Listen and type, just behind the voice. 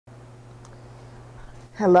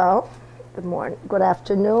Hello, good morning, good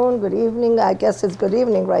afternoon, good evening. I guess it's good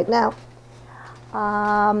evening right now.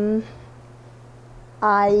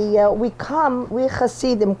 We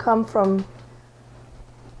Hasidim come from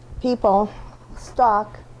people,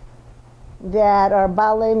 stock, that are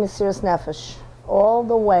Balei Mesiras Nefesh, all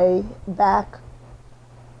the way back.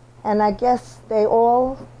 And I guess they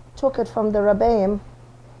all took it from the Rebbeim.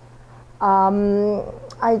 And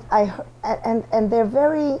they're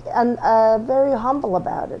very humble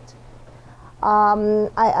about it.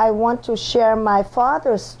 I want to share my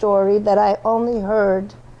father's story that I only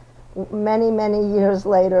heard many, many years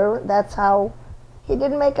later. That's how he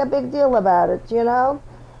didn't make a big deal about it, you know?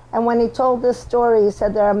 And when he told this story, he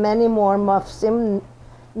said there are many more mafsim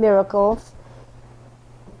miracles.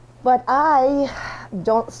 But I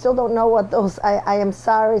still don't know what those, I am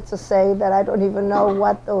sorry to say that I don't even know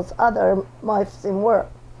what those other mafsim were.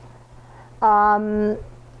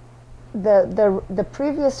 The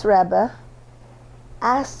previous Rebbe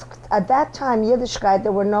asked, at that time, Yiddishkeit,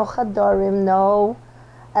 there were no chadorim,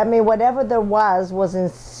 whatever there was in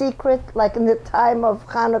secret, like in the time of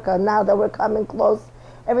Hanukkah, now that we're coming close,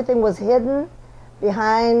 everything was hidden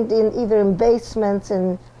behind, either in basements,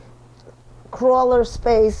 in crawler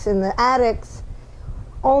space, in the attics,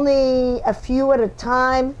 only a few at a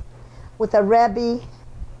time, with a Rebbe,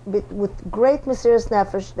 with great Mesiras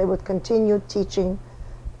Nefesh, they would continue teaching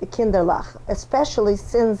the Kinderlach, especially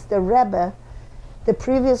since the Rebbe, the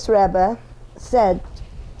previous Rebbe, said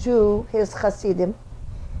to his Hasidim,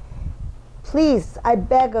 please, I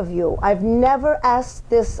beg of you, I've never asked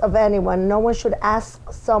this of anyone, no one should ask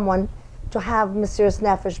someone to have Mesiras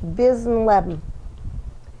Nefesh, bis in Leben,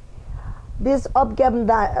 bis abgeben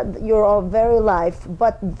your very life,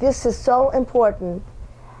 but this is so important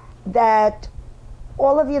that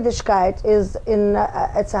all of Yiddishkeit is in,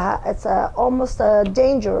 it's almost a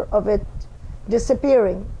danger of it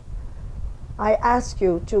disappearing. I ask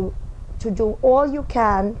you to do all you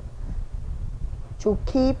can to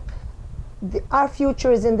keep, our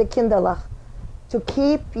future is in the Kinderlach, to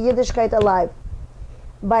keep Yiddishkeit alive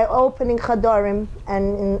by opening Chadorim,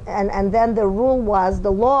 and then the rule was,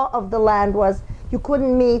 the law of the land was, you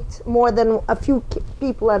couldn't meet more than a few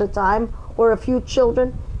people at a time, or a few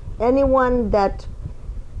children. Anyone that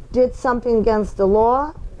did something against the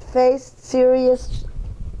law faced serious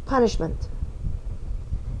punishment.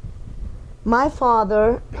 My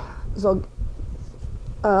father,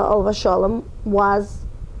 Olva Shalom, was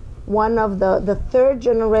one of the third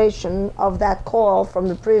generation of that call from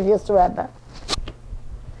the previous Rebbe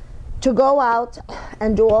to go out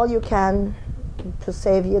and do all you can to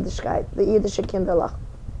save Yiddishkeit, the Yiddish Kinderlach.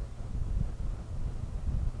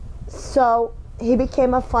 So he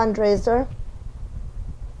became a fundraiser,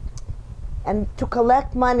 and to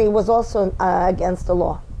collect money was also against the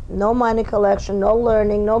law. No money collection, no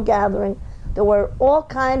learning, no gathering. There were all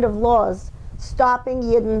kind of laws stopping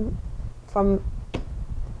Yidden from,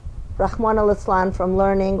 Rahman al-Islam, from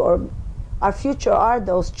learning, or our future are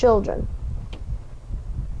those children.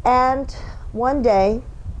 And one day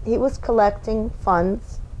he was collecting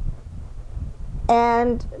funds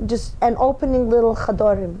and opening little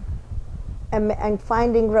chadorim and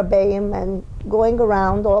finding Rebbeim and going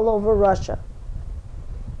around all over Russia.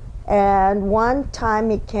 And one time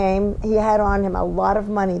he had on him a lot of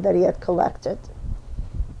money that he had collected.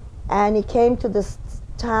 And he came to this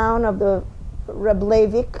town of the Rebbe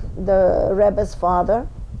Levik, the Rebbe's father,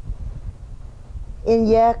 in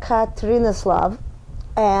Yekaterinoslav,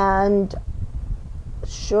 and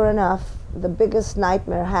sure enough, the biggest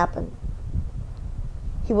nightmare happened.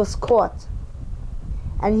 He was caught.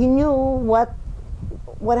 And he knew what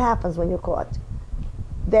happens when you're caught.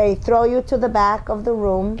 They throw you to the back of the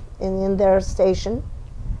room in their station,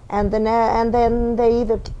 and then they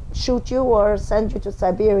either shoot you or send you to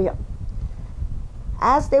Siberia.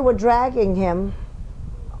 As they were dragging him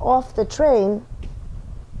off the train,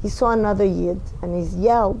 he saw another Yid, and he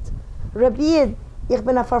yelled, Rabbi Yid, ich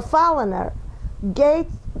bin a verfallener. Go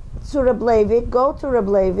to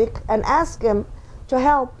Rebbe Levik, and ask him to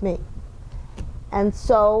help me. And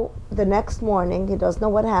so the next morning, he doesn't know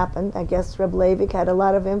what happened. I guess Rebbe Levik had a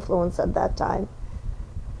lot of influence at that time.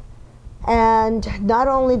 And not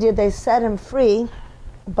only did they set him free,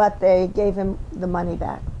 but they gave him the money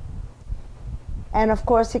back. And of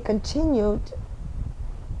course, he continued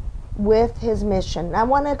with his mission. I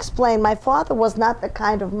want to explain, my father was not the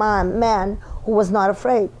kind of man who was not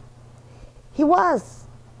afraid. He was.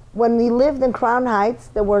 When he lived in Crown Heights,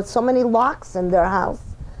 there were so many locks in their house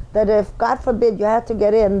that if, God forbid, you had to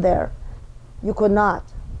get in there, you could not.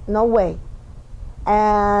 No way.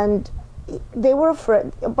 And they were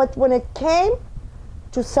afraid. But when it came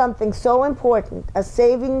to something so important as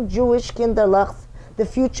saving Jewish kinderlachs, the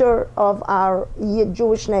future of our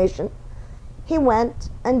Jewish nation, he went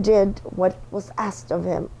and did what was asked of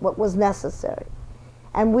him, what was necessary.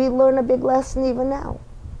 And we learn a big lesson even now.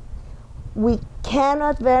 We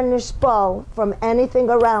cannot vernishpal from anything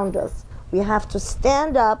around us. We have to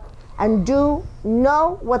stand up and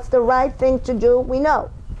know what's the right thing to do. We know.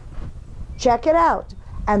 Check it out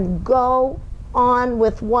and go on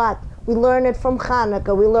with what? We learn it from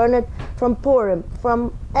Hanukkah, we learn it from Purim,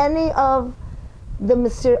 from any of the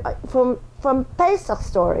from Pesach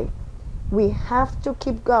story. We have to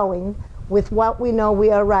keep going with what we know we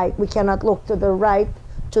are right. We cannot look to the right,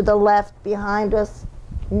 to the left, behind us,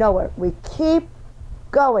 nowhere. We keep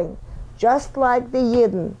going, just like the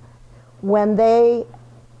Yidden, when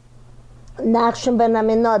Nachshon ben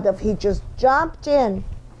Aminadav, he just jumped in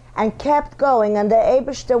and kept going, and the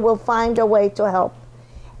Eibishter will find a way to help.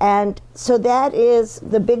 And so that is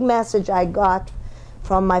the big message I got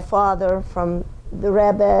from my father, from the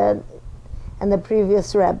Rebbe and the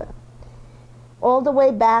previous Rebbe. All the way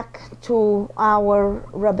back to our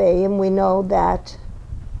Rabbeim, we know that,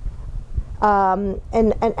 and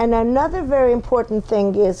another very important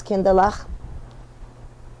thing is, Kinderlach,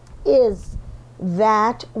 is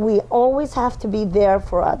that we always have to be there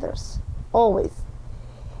for others, always.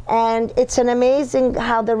 And it's an amazing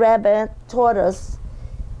how the Rebbe taught us.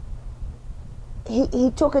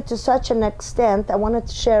 He took it to such an extent. I wanted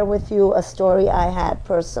to share with you a story I had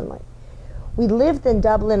personally. We lived in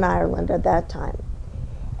Dublin, Ireland at that time.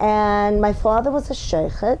 And my father was a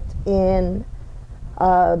sheikhet in,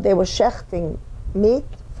 they were shechting meat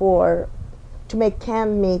to make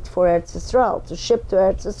canned meat for Eretz Yisrael, to ship to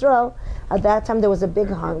Eretz Yisrael. At that time there was a big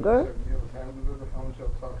hunger.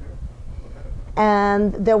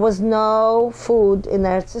 And there was no food in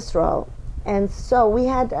Eretz Yisrael. And so we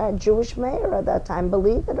had a Jewish mayor at that time,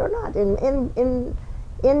 believe it or not,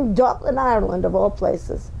 in Dublin, Ireland, of all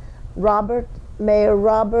places, Mayor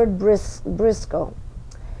Robert Briscoe.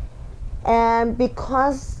 And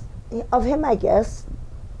because of him, I guess,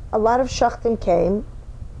 a lot of shechtim came,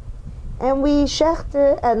 and we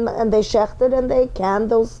shechted, and they shechted, and they canned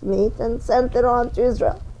those meat and sent it on to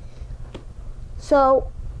Israel.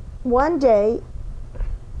 So one day,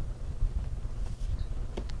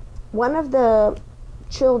 one of the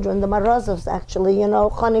children, the Morozovs actually,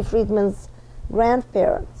 Chani Friedman's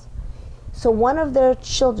grandparents. So one of their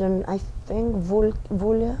children, I think,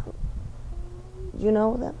 Vulya, you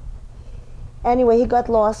know them? Anyway, he got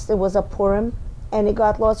lost. It was a Purim, and he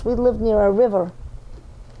got lost. We lived near a river.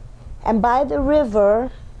 And by the river,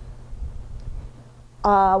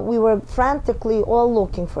 we were frantically all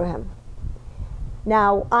looking for him.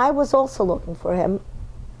 Now, I was also looking for him.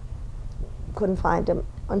 Couldn't find him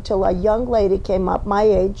until a young lady came up, my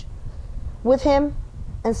age, with him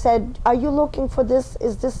and said, "Are you looking for this?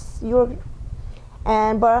 Is this your..."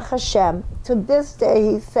 And Baruch Hashem, to this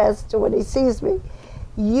day, he says to when he sees me,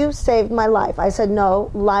 "You saved my life." I said, "No,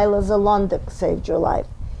 Lila Zalondik saved your life."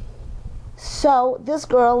 So this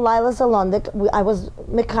girl, Lila Zalondik, I was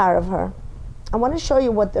mikar of her. I want to show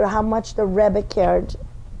you how much the Rebbe cared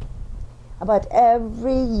about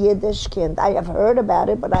every Yiddish kid. I have heard about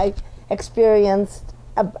it, but I experienced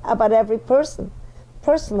about every person.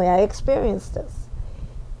 Personally, I experienced this.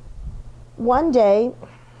 One day,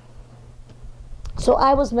 so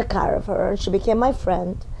I was mikar of her, and she became my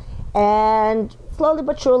friend, and slowly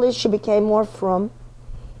but surely she became more frum.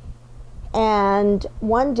 And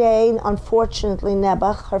one day, unfortunately,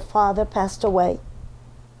 Nebuch, her father, passed away.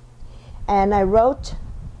 And I wrote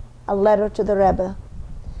a letter to the Rebbe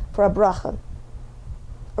for a bracha.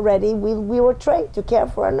 Already, we were trained to care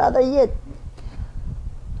for another Yid.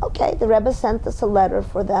 Okay, the Rebbe sent us a letter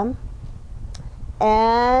for them.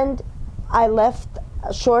 And I left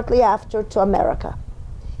shortly after to America.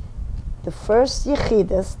 The first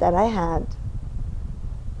Yechidus that I had,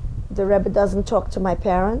 the Rebbe doesn't talk to my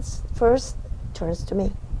parents first, turns to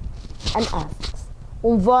me and asks,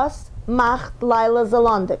 Was macht Lila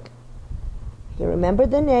Zalondik? He remembered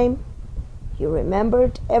the name, he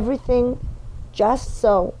remembered everything just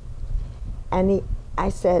so. And I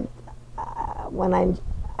said, when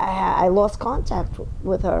I lost contact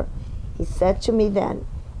with her, he said to me then,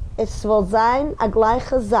 Es soll sein a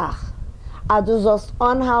gleiche Sach, du sollst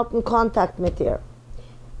anhalten Kontakt mit ihr.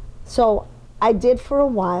 So I did for a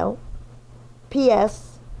while.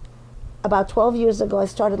 P.S. About 12 years ago, I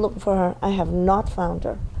started looking for her. I have not found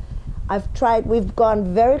her. I've tried. We've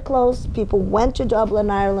gone very close. People went to Dublin,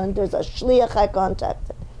 Ireland. There's a shliach I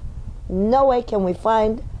contacted. No way can we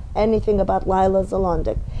find anything about Lila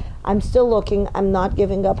Zalondik. I'm still looking. I'm not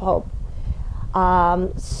giving up hope.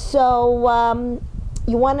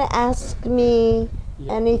 You want to ask me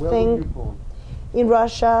anything? Where were you born? In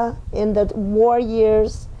Russia, in the war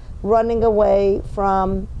years, running away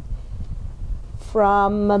from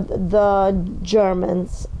the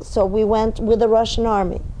Germans. So we went with the Russian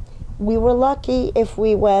army. We were lucky if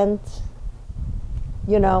we went,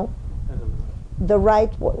 you know, in the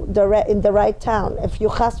right town. If you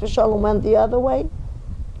chas v'shalom went the other way,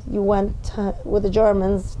 you went with the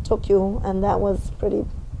Germans, took you, and that was a pretty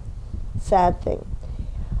sad thing.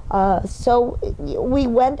 So we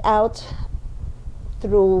went out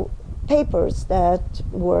through papers that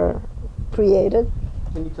were created.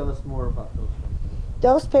 Can you tell us more about those papers?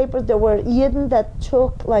 Those papers, there were Yidden that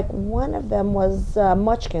took, like one of them was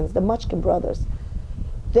Muchkins, the Muchkin brothers.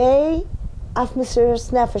 They, af Mesiras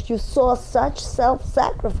Nefesh, you saw such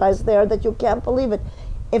self-sacrifice there that you can't believe it.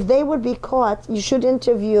 If they would be caught, you should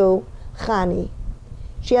interview Chani.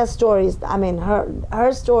 She has stories. I mean,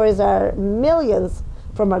 her stories are millions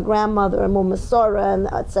from her grandmother and Mumasora and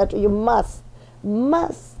etc. You must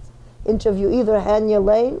interview either Hanya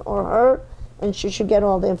Lane or her, and she should get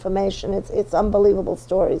all the information. It's unbelievable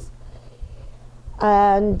stories.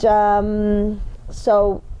 And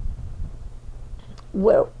so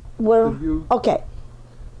we're okay.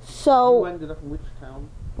 So you ended up in which town?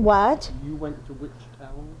 What? You went to which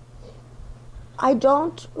town? I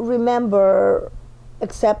don't remember,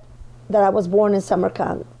 except that I was born in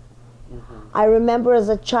Samarkand. I remember as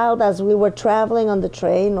a child, as we were traveling on the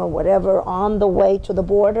train or whatever, on the way to the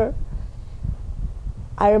border,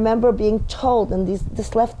 I remember being told, and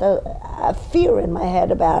this left a fear in my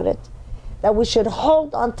head about it, that we should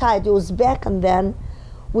hold on tight. It was back and then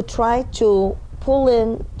would try to pull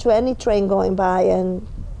in to any train going by, and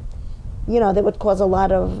you know, they would cause a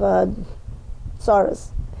lot of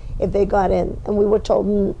sorrows if they got in, and we were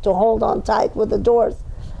told to hold on tight with the doors.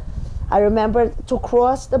 I remember to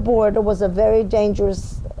cross the border was a very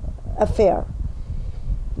dangerous affair.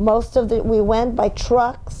 We went by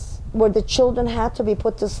trucks where the children had to be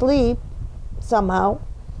put to sleep somehow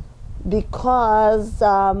because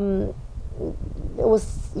it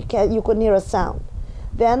was you couldn't hear a sound.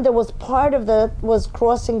 Then there was part of was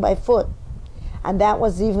crossing by foot, and that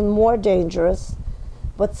was even more dangerous.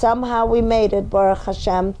 But somehow we made it, Baruch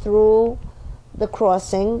Hashem, through the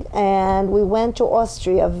crossing, and we went to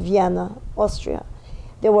Austria, Vienna, Austria.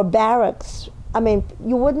 There were barracks. I mean,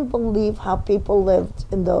 you wouldn't believe how people lived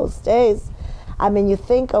in those days. I mean, you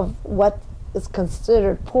think of what is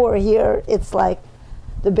considered poor here, it's like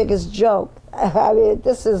the biggest joke. I mean,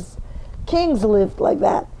 kings lived like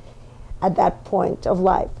that at that point of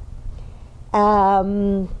life.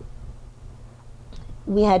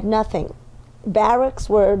 We had nothing. Barracks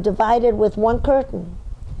were divided with one curtain.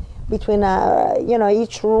 Between,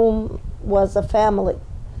 each room was a family.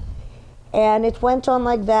 And it went on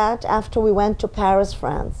like that after we went to Paris,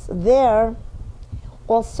 France. There,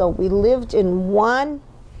 also, we lived in one,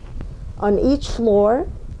 on each floor,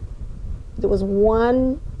 there was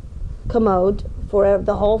one commode for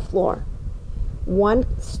the whole floor. One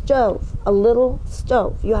stove, a little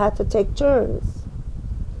stove. You had to take turns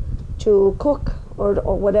to cook or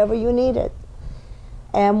whatever you needed.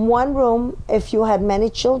 And one room, if you had many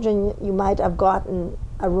children, you might have gotten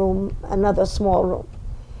a room, another small room.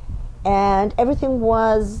 And everything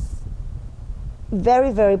was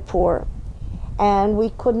very, very poor. And we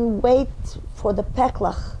couldn't wait for the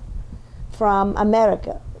peklach from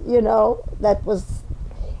America. You know, that was,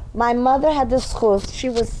 my mother had this chus, she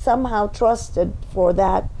was somehow trusted for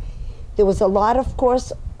that. There was a lot, of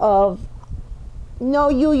course, of, no,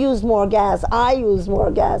 you use more gas, I use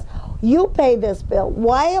more gas. You pay this bill.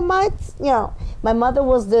 Why am I, my mother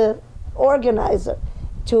was the organizer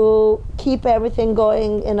to keep everything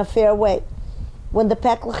going in a fair way. When the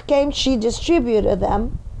peklach came, she distributed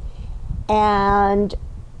them, and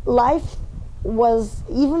life was,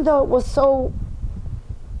 even though it was so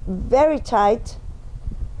very tight,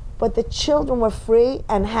 but the children were free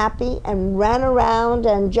and happy and ran around,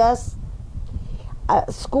 and just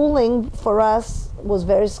schooling for us was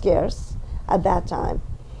very scarce at that time.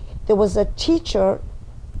 There was a teacher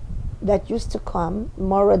that used to come,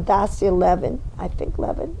 Moradasi Levin, I think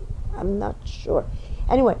Levin, I'm not sure.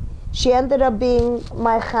 Anyway, she ended up being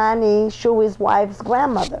my Chani, Shui's wife's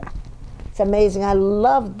grandmother. It's amazing, I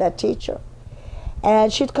loved that teacher.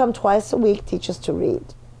 And she'd come twice a week, teach us to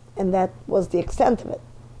read. And that was the extent of it.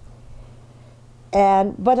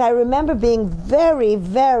 But I remember being very,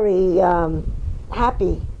 very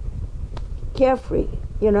happy, carefree,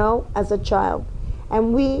 as a child.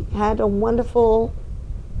 And we had a wonderful,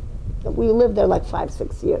 we lived there like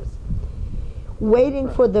 5-6 years, waiting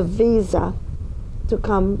for the visa to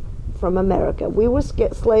come from America. We were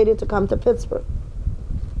slated to come to Pittsburgh.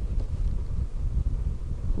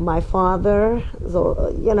 my father,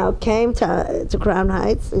 came to Crown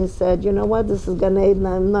Heights and said, you know what, this is Gan Eden,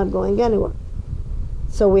 I'm not going anywhere.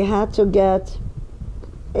 So we had to get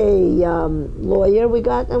a lawyer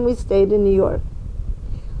and we stayed in New York.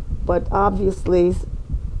 But obviously,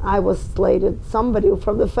 somebody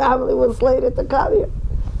from the family was slated to come here.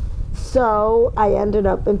 So I ended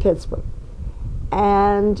up in Pittsburgh.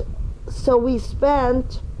 And so we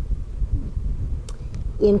spent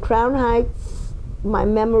in Crown Heights. My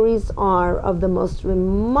memories are of the most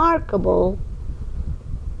remarkable.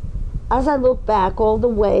 As I look back all the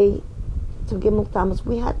way to Gimel Tammuz,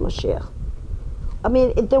 we had Mashiach. I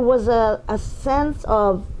mean, there was a sense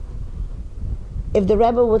of, if the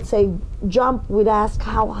Rebbe would say jump, we'd ask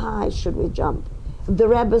how high should we jump. If the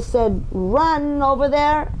Rebbe said run over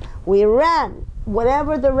there, we ran.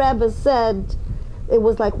 Whatever the Rebbe said, it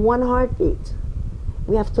was like one heartbeat.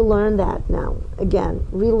 We have to learn that now, again,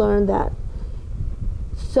 relearn that.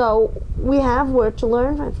 So we have where to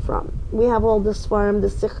learn it from. We have all the Svarim, the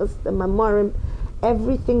Sichas, the Mamorim,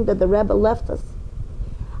 everything that the Rebbe left us.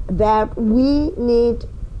 That we need,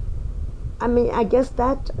 I guess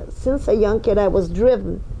that since a young kid I was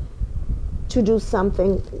driven to do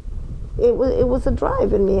something. It was a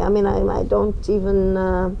drive in me. I don't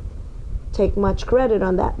even take much credit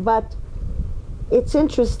on that. But it's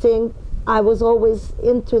interesting, I was always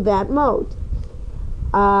into that mode.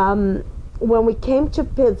 When we came to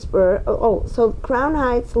Pittsburgh, so Crown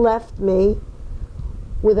Heights left me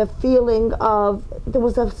with a feeling of, there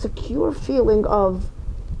was a secure feeling of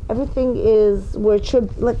everything is where it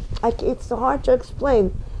should, like it's hard to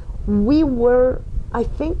explain. We were, I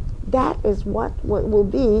think that is what will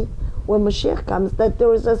be when Mashiach comes, that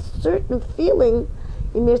there is a certain feeling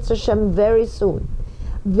in Mirz Hashem very soon,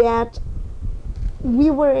 that we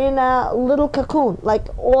were in a little cocoon, like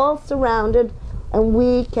all surrounded, and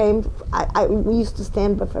we came, we used to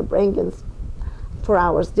stand by Farbrengens for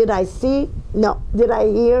hours. Did I see? No. Did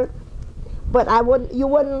I hear? But you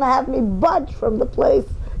wouldn't have me budge from the place,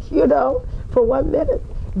 for 1 minute.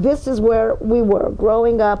 This is where we were,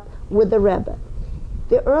 growing up with the Rebbe.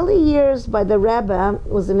 The early years by the Rebbe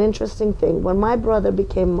was an interesting thing. When my brother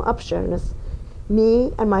became Upsherness,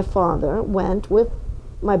 me and my father went with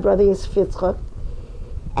my brother Yitzchak,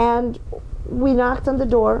 and we knocked on the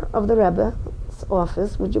door of the Rebbe's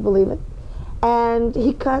office, would you believe it? And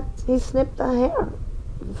he snipped the hair,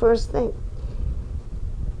 first thing.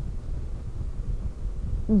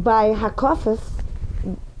 By Hakofis,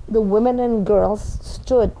 the women and girls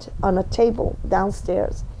stood on a table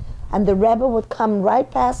downstairs, and the Rebbe would come right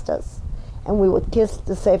past us, and we would kiss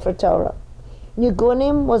the Sefer Torah.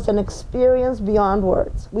 Nigunim was an experience beyond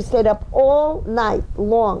words. We stayed up all night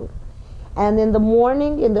long, and in the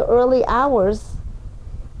morning, in the early hours,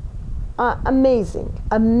 amazing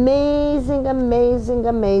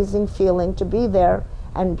feeling to be there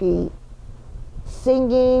and be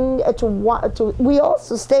singing. We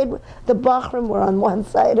also stayed. The Bachrim were on one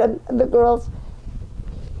side, and the girls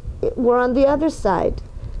were on the other side.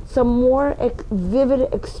 Some more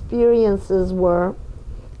vivid experiences were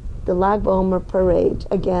the Lag BaOmer parade.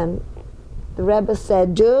 Again, the Rebbe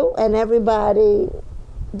said do, and everybody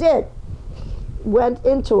did. Went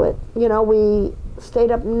into it. We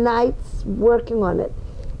stayed up nights working on it.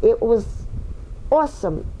 It was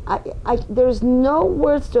awesome. There's no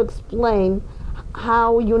words to explain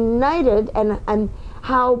how united and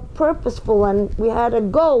how purposeful, and we had a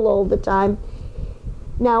goal all the time.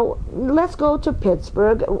 Now, let's go to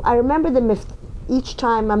Pittsburgh. I remember each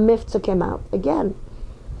time a mitzvah came out. Again,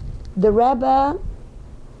 the Rebbe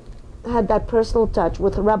had that personal touch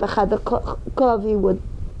with Rabbi Chadakov. He would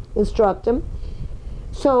instruct him.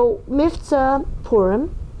 So, Mivtza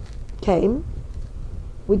Purim came,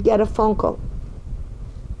 we'd get a phone call.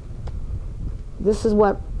 This is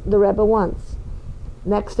what the Rebbe wants.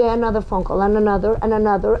 Next day, another phone call, and another, and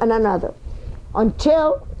another, and another.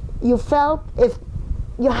 Until you felt, if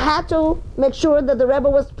you had to make sure that the Rebbe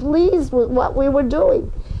was pleased with what we were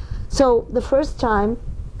doing. So, the first time,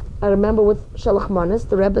 I remember with Shalach Manas,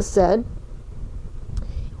 the Rebbe said,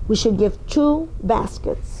 we should give 2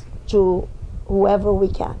 baskets to whoever we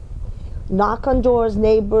can. Knock on doors,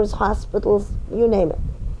 neighbors, hospitals, you name it.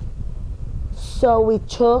 So we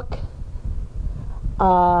took,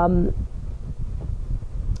 and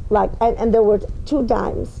there were 2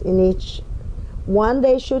 dimes in each. One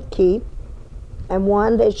they should keep, and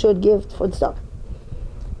one they should give for stuff.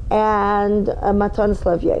 And Matan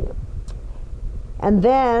Slavyena. And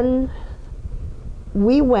then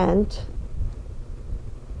we went,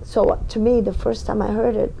 so to me, the first time I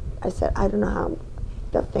heard it, I said, I don't know how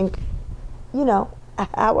they'll think,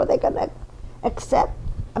 how are they going to accept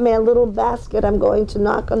I mean, a little basket, I'm going to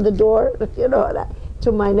knock on the door,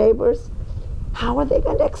 to my neighbors. How are they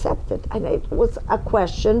going to accept it? And it was a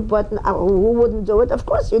question, but who wouldn't do it? Of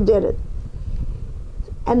course you did it.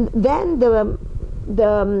 And then the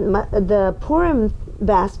Purim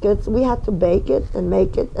baskets, we had to bake it and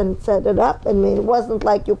make it and set it up. I mean, it wasn't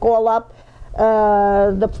like you call up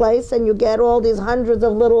the place and you get all these hundreds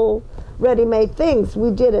of little ready-made things.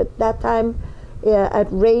 We did it. That time at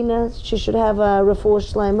Reina, she should have a refuah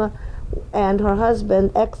shlema, and her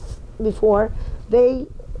husband, before, they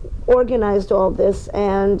organized all this,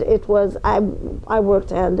 and it was, I worked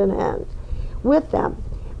hand in hand with them.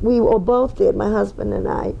 We all both did, my husband and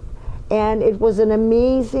I, and it was an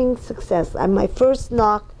amazing success. My first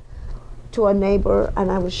knock to a neighbor,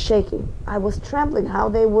 and I was shaking. I was trembling how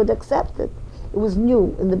they would accept it. It was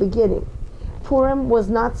new in the beginning. Purim was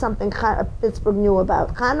not something Pittsburgh knew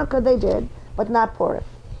about. Hanukkah they did, but not Purim.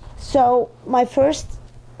 So my first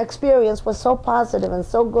experience was so positive and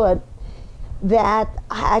so good that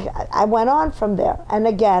I went on from there. And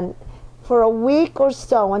again, for a week or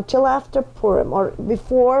so, until after Purim, or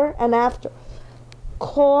before and after,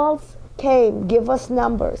 calls came, give us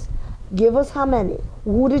numbers, give us how many,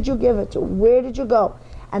 who did you give it to, where did you go?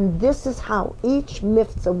 And this is how each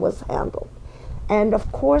mitzvah was handled. And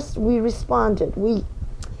of course we responded.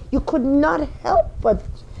 You could not help but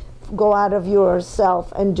go out of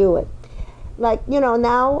yourself and do it. Like,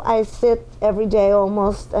 now I sit every day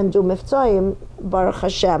almost and do miftzayim, Baruch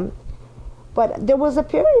Hashem. But there was a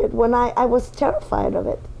period when I was terrified of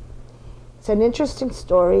it. It's an interesting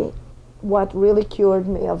story, what really cured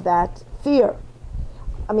me of that fear.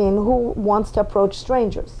 I mean, who wants to approach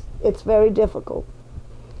strangers? It's very difficult.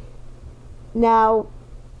 Now,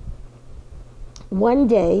 one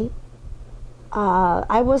day,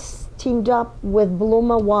 I was teamed up with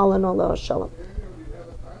Bluma Wallen, Allah Shalom.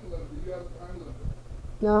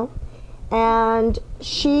 No? And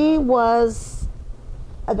she was,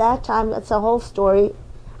 at that time, that's a whole story,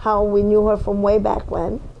 how we knew her from way back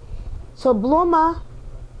when. So Bluma,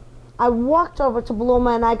 I walked over to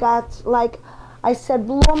Bluma and I said,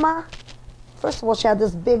 Bluma, first of all, she had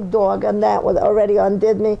this big dog and that already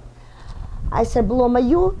undid me. I said, Bluma,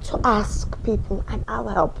 you to ask people and I'll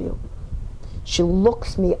help you. She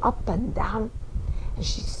looks me up and down and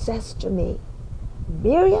she says to me,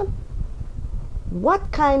 Miriam,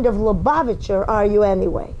 what kind of Lubavitcher are you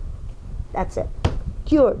anyway? That's it.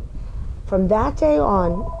 Cured. From that day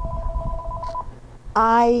on,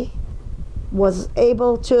 I was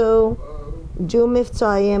able to do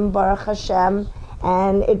Miftzayim, Baruch Hashem,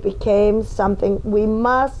 and it became something we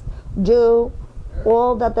must do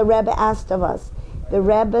all that the Rebbe asked of us. The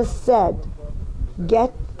Rebbe said,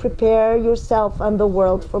 prepare yourself and the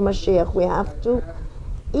world for Mashiach. We have to,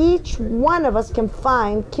 each one of us can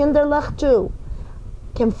find, Kinderlach too,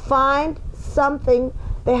 can find something.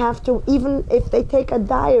 They have to, even if they take a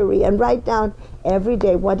diary and write down every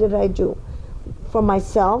day, what did I do for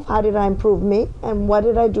myself, how did I improve me, and what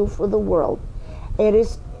did I do for the world. It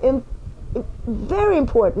is very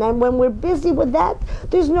important, and when we're busy with that,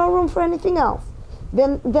 there's no room for anything else.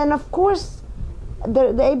 Then of course,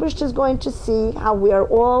 the Eibush is going to see how we are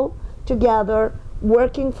all together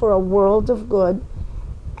working for a world of good,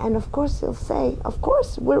 and of course he'll say, of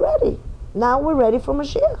course, we're ready. Now we're ready for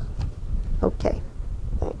Mashiach. Okay,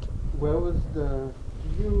 thank you. Where was do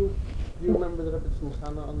you remember the Rebbe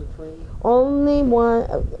Tzimtzana on the train? Only one,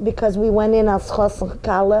 because we went in as Chosn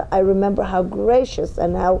Kala. I remember how gracious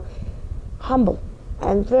and how humble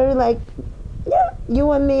and very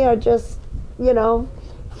you and me are just,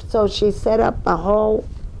 so she set up a whole,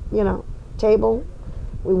 table.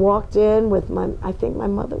 We walked in with I think my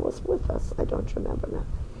mother was with us. I don't remember now.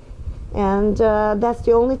 And that's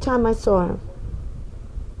the only time I saw her.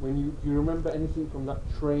 Do you remember anything from that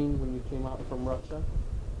train when you came out from Russia?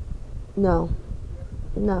 No,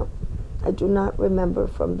 I do not remember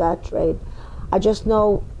from that train. I just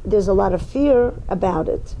know there's a lot of fear about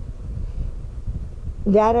it.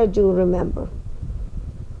 That I do remember.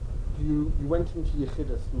 You went into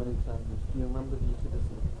Yechidus many times. Do you remember the Yechidus?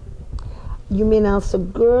 You mean as a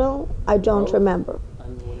girl? I don't remember.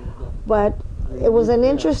 But it was an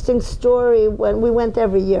interesting story when we went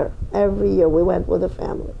every year. Every year we went with a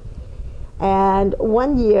family. And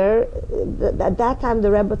one year, at that time the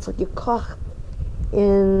Rebbe said, you kocht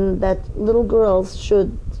in that little girls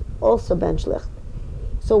should also bench licht.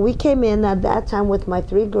 So we came in at that time with my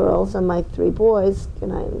 3 girls and my 3 boys,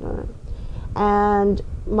 and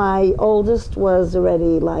my oldest was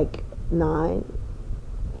already 9,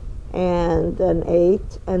 and then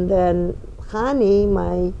 8, and then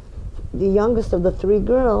Hani, the youngest of the 3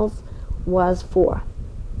 girls, was 4.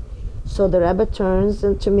 So the Rebbe turns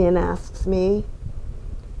to me and asks me,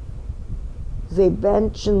 "Sie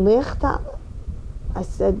benchen Licht alle?" I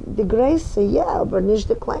said, "Die Große, ja, aber nicht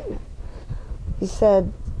die Kleine." He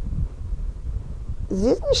said, "Sie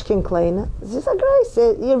ist nicht kein Kleine, sie ist eine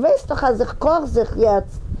Große. Ihr wisst doch, als ich koche sich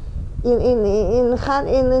jetzt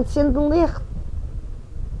in Zindenlicht.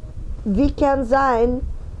 Wie kann sein,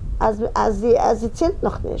 als sie zint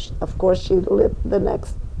noch nicht?" Of course, she lit the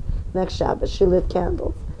next Shabbos. She lit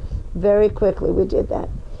candles. Very quickly, we did that.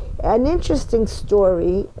 An interesting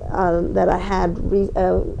story that I had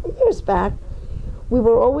years back. We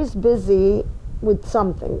were always busy with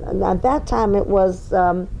something, and at that time it was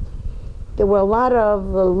there were a lot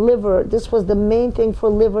of liver. This was the main thing for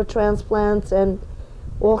liver transplants and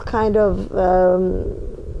all kind of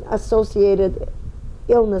associated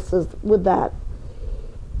illnesses with that.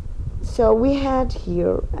 So we had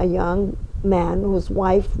here a young man whose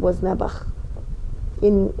wife was Nebuch.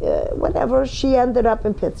 In whatever, she ended up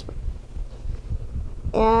in Pittsburgh.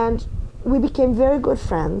 And we became very good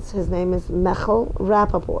friends. His name is Mechel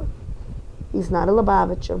Rappaport. He's not a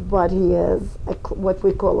Lubavitcher, but he is what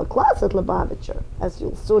we call a closet Lubavitcher, as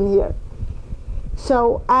you'll soon hear.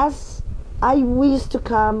 So we used to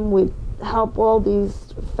come, we'd help all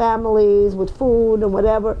these families with food and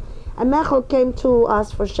whatever. And Mechel came to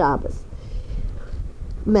us for Shabbos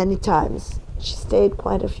many times. She stayed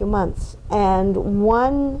quite a few months. And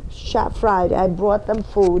one Friday, I brought them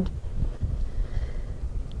food,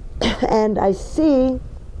 and I see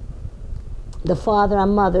the father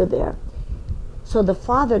and mother there. So the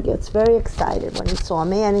father gets very excited when he saw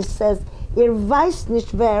me, and he says, "Ihr weiß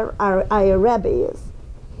nicht wer our Rebbe is.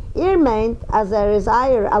 Ihr meint, as is a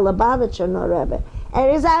Lubavitcher no Rebbe.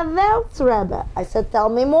 Is a Welts Rebbe." I said, "Tell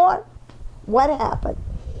me more. What happened?"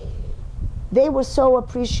 They were so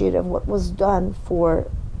appreciative of what was done for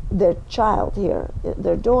their child here,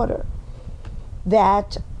 their daughter,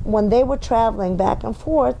 that when they were traveling back and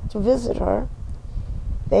forth to visit her,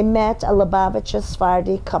 they met a Lubavitcher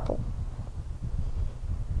Sephardi couple.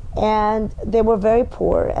 And they were very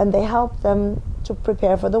poor, and they helped them to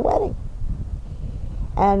prepare for the wedding.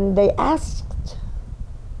 And they asked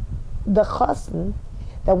the chassan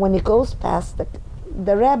that when he goes past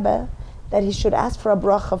the Rebbe, that he should ask for a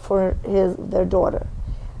bracha for their daughter.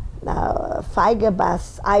 Now, Feige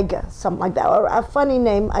Bas Eiga, something like that, or a funny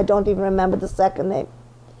name, I don't even remember the second name,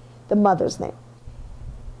 the mother's name.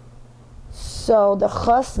 So the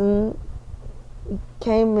chassan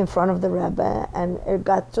came in front of the Rebbe, and it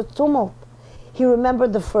got to tumult. He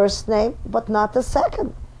remembered the first name, but not the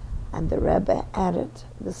second. And the Rebbe added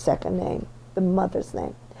the second name, the mother's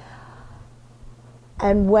name.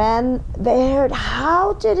 And when they heard,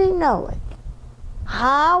 how did he know it?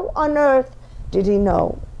 How on earth did he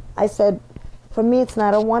know? I said, for me, it's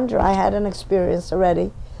not a wonder. I had an experience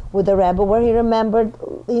already with the Rebbe where he remembered,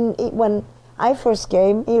 when I first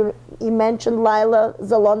came, he mentioned Lila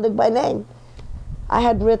Zalondik by name. I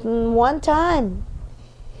had written one time,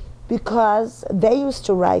 because they used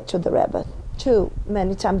to write to the Rebbe, too,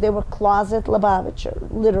 many times. They were closet Lubavitcher.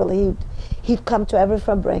 Literally, he'd come to every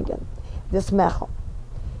Farbrengen, this Mechel.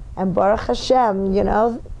 And Baruch Hashem,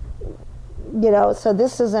 so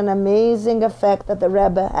this is an amazing effect that the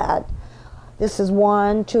Rebbe had. This is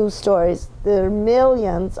 1, 2 stories. There are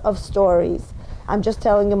millions of stories. I'm just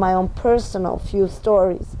telling you my own personal few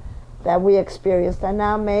stories that we experienced. And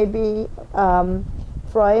now maybe,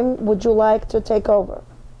 Ephraim, would you like to take over?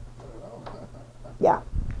 Yeah.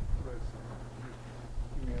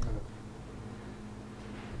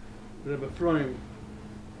 Rebbe Ephraim,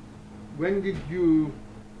 when did you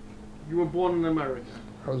were born in America?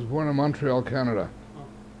 I was born in Montreal, Canada.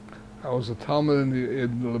 I was a Talmud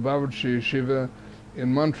in the Lubavitcher Yeshiva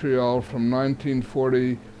in Montreal from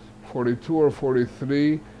 1942 or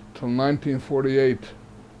 43 till 1948,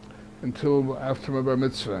 until after my bar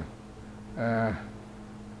mitzvah.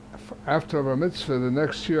 After my bar mitzvah, the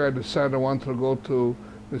next year I decided I wanted to go to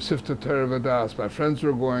Mesivta Torah Vadas. My friends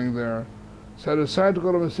were going there. So I decided to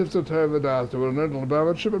go to Mesivta Torah Vadas. They were in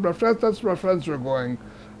Lubavitcher, but that's where my friends were going.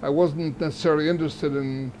 I wasn't necessarily interested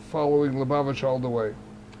in following Lubavitch all the way.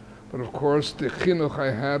 But of course, the chinuch I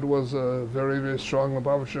had was a very, very strong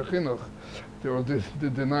Lubavitcher chinuch. There were the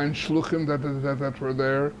 9 shluchim that were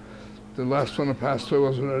there. The last one that passed away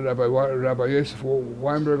was Rabbi Yosef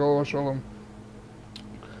Weinberg, Alav Shalom.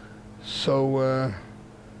 So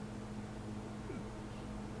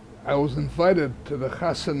I was invited to the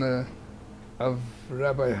chasana of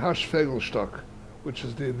Rabbi Hash Fegelstock, which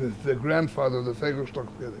is the grandfather of the Fegelstock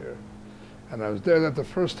kid here. And I was there that the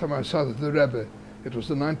first time I saw the Rebbe. It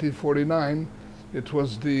was in 1949. It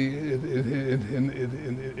was in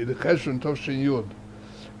the Cheshvan Tovshin Yud.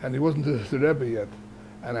 and he wasn't the Rebbe yet.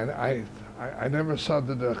 And I never saw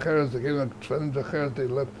the Cheres, they gave him the Cheres, they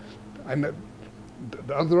let,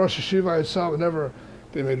 the other Rosh Hashiva I saw, never,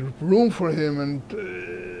 they made room for him,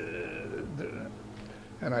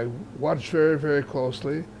 and I watched very, very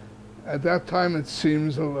closely. At that time, it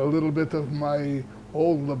seems a little bit of my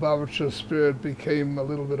old Lubavitcher spirit became a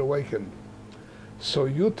little bit awakened. So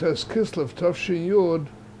Yutes Kislev Tavshin Yud,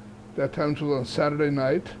 that time it was on Saturday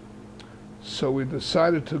night. So we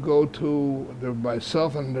decided to go to,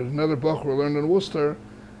 myself and another Bach who learned in Worcester,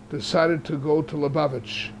 decided to go to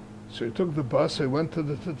Lubavitch. So we took the bus, I went to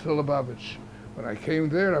Lubavitch. When I came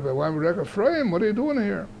there, I said, Ephraim, what are you doing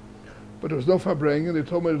here? But there was no Farbrengen. They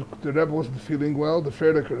told me the Rebbe wasn't feeling well, the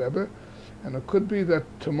Frierdiker Rebbe, and it could be that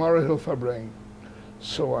tomorrow he'll Farbrengen.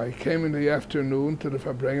 So I came in the afternoon to the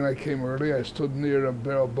Farbrengen. I came early. I stood near a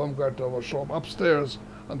barrel Baumgartel Shalom upstairs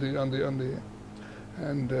and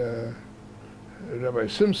Rabbi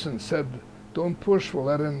Simpson said, "Don't push. We'll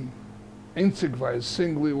let in einzigweise,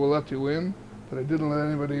 singly. We'll let you in." But I didn't let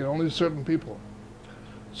anybody in. Only certain people.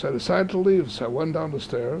 So I decided to leave. So I went down the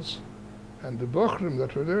stairs. And the Bochrim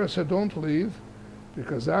that were there said, "Don't leave,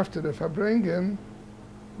 because after the Farbrengen,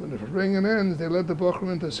 when the Farbrengen ends, they let the Bochrim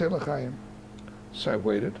into Selachayim." So I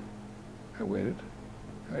waited. And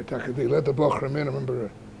they let the Bochrim in. I remember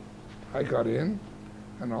I got in,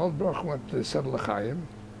 and all the Bochrim went to Selachayim,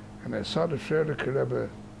 and I saw the Frierdiker Rebbe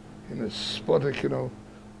in a spotik,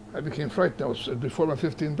 I became frightened. It was before my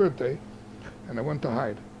 15th birthday, and I went to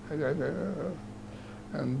hide.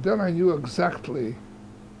 And then I knew exactly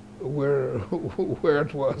where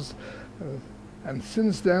it was, and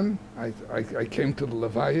since then I came to the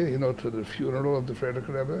Levaya, to the funeral of the Frierdiker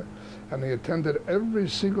Rebbe, and I attended every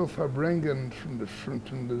single Farbrengen from the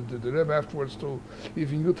Rebbe afterwards to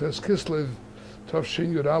even Yutes Kislev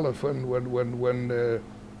Tavshin Yud Aleph, when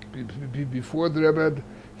before the Rebbe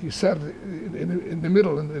he sat in the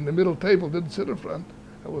middle table, didn't sit in front.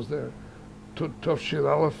 I was there. Tavshin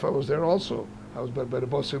Aleph, I was there also. I was by the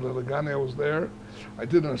Bossi Lelagani, I was there. I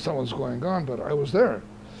didn't understand what was going on, but I was there.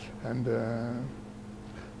 And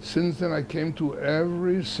since then I came to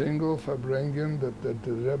every single Farbrengen that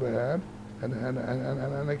the Rebbe had,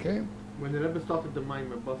 and I came. When the Rebbe started the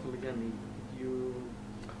Maim at Bossi Lelagani, you...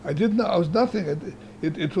 I didn't know, I was nothing. I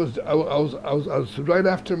was right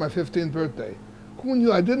after my 15th birthday. Who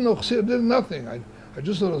knew? I didn't know, I did nothing. I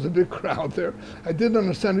just thought it was a big crowd there. I didn't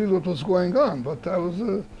understand really what was going on, but I was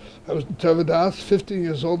Tevedas, 15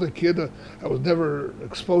 years old, a kid. I was never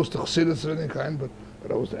exposed to Chassidus of any kind, but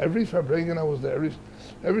I was every Farbrengen I was there.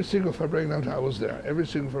 Every single Farbrengen I was there. Every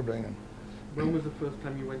single Farbrengen. When was the first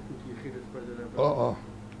time you went into Yechidus by the Rebbe?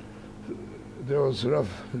 There was Rav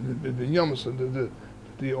Yomison,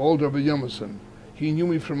 the old Rabbi Yomison. He knew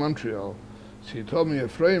me from Montreal. So he told me,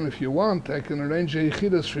 Ephraim, if you want, I can arrange a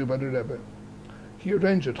Yechidus for you by the Rebbe. He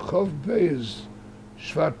arranged it. Chov Beis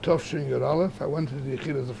Shvat Tovshin Yud Aleph. I went to the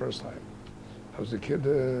Yechidus the first time. I was a kid,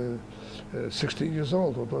 16 years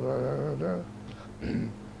old.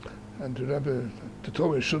 And the Rebbe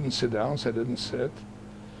told me I shouldn't sit down, so I didn't sit.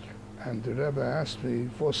 And the Rebbe asked me,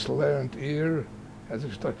 "What's learned here?" As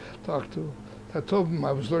if to talk to. I told him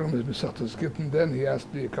I was learning with Mesachtas Gittin. Then he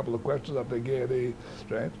asked me a couple of questions of the Gedi,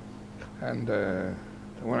 right? And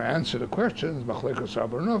when I answered the questions, Machlekes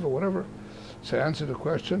Rabbanov or whatever, so I answered the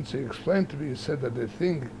questions. He explained to me. He said that the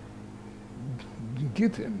thing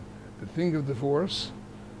Gittin, the thing of divorce.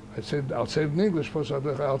 I said, I'll say it in English, but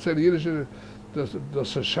I'll say the Yiddish. Das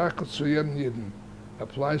Shach zu jedem Yidden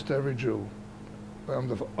applies to every Jew.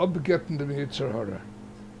 The Abgetten the Yetzer Hara.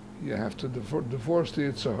 You have to divorce the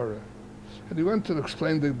Yetzer Hara. And he went to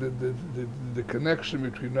explain the connection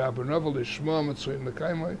between Rabbi Novel, the Shema, Mitzvah, and the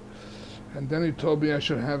Kaimai. And then he told me I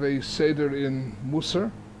should have a Seder in Musar.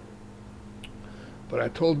 But I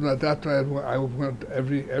told him at that time I went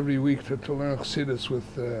every week to learn Chassidus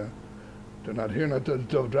with, they're not here, not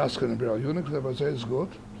Dov Draskin and Beryl Yunik, that was is good.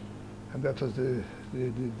 And that was the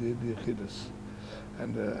Yechidus.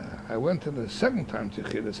 And I went in the second time to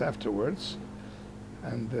Yechidus afterwards,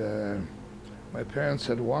 and my parents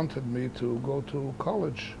had wanted me to go to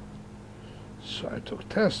college. So I took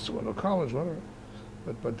tests, went to college, whatever.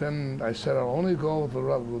 But then I said I'll only go if the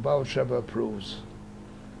Lubavitch Rebbe approves.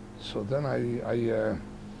 So then I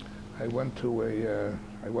went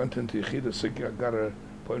into Yechidus. I got a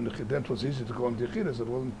point. Then it was easy to go into Yechidus. It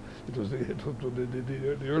was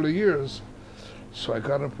the early years. So I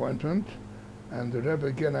got an appointment, and the Rebbe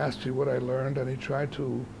again asked me what I learned, and he tried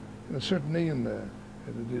to, in a certain in the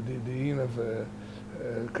in of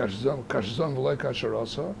Kashzon V'loy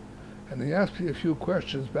Kasharasa, and he asked me a few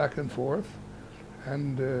questions back and forth,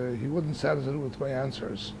 and he wasn't satisfied with my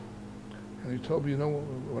answers. And he told me, you know,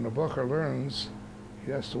 when a bacher learns,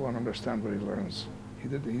 he has to want to understand what he learns. He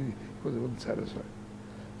wasn't satisfied.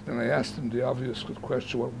 Then I asked him the obvious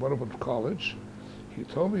question, what about college? He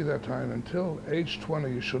told me that time, until age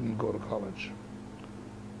 20 you shouldn't go to college.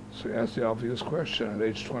 So he asked the obvious question, at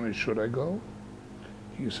age 20 should I go?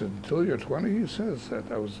 He said, until you're 20, he says,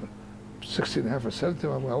 that I was 16 and a half or 17,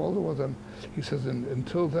 how old I was then. He says,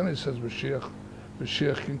 until then, he says, Mashiach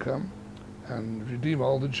can come and redeem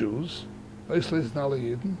all the Jews. And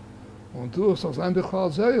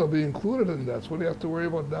you'll be included in that. So what do you have to worry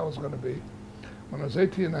about now is going to be? When I was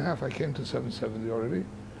 18 and a half, I came to 770 already.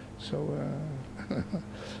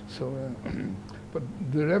 But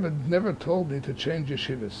the Rebbe never told me to change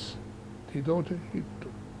yeshivas. He told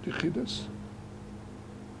yechidus.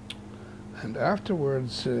 And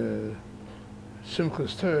afterwards,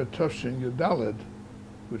 Simchas Torah Tafshin Yudaled,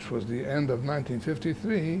 which was the end of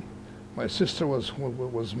 1953, my sister was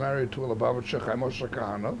married to a Lubavitcher, Moshe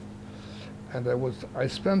Kahanov, and I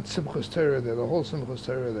spent Simchas Torah there, the whole Simchas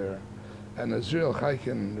Torah there. And Azriel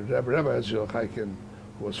Chaikin, Rebbe Azriel Chaikin,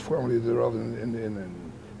 who was formerly the Rav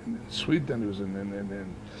in Sweden, he was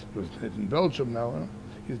in Belgium now.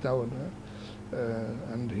 He's now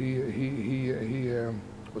and he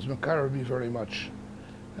was Makar me very much,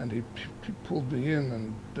 and he pulled me in.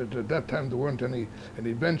 And at that time there weren't any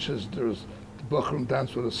benches. There was the Bachrim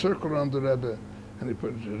dance with a circle around the Rebbe, and he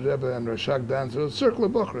put the Rebbe and Rashak dance with a circle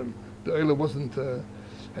of Bachrim. The Eile wasn't,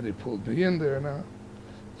 and he pulled me in there now.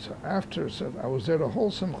 So I was there the whole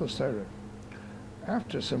Simchas Torah.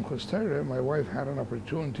 After Simchas Torah, my wife had an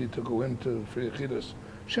opportunity to go into Yechidus.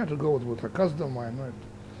 She had to go with a cousin of mine, right?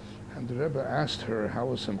 And the Rebbe asked her, how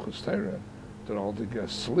was Simchas Torah? Did all the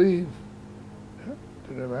guests leave? Yeah.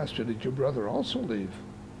 The Rebbe asked her, did your brother also leave?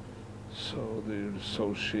 So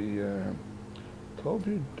she told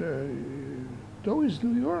me, no, he's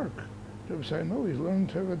New York. The Rebbe said, no, he's learning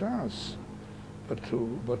Torah Das. But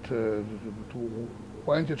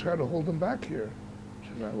why don't you try to hold him back here? She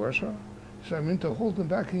said, Warsaw? She said, I mean to hold him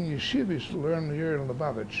back in yeshiva to learn here in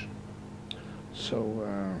Lubavitch. So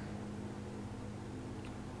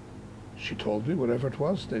she told me, whatever it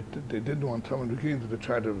was, they didn't want to begin to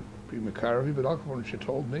try to be Mekaravi, but when she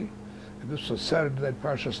told me, and this was Saturday night,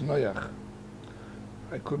 Parshas Noach.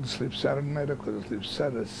 I couldn't sleep Saturday night, I couldn't sleep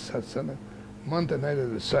Saturday. Monday night I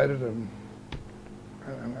decided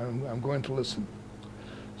I'm going to listen.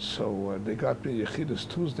 So they got me Yechidus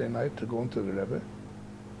Tuesday night to go into the Rebbe.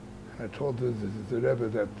 And I told the Rebbe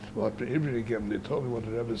that what the Ivri gave me. They told me what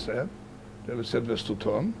the Rebbe said. The Rebbe said,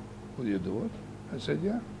 Vestuton, will you do it? I said,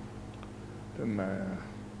 yeah. Then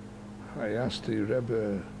I asked the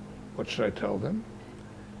Rebbe, what should I tell them?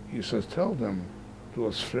 He says, tell them, du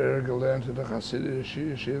hast früher gelernt in der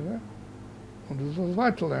Hasidische Yeshiva, und du sollst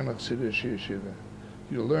weiter lernen Hasidische Yeshiva.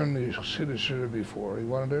 You learned the Hasidische before. He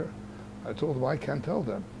wanted her. I told him I can't tell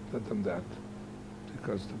them that,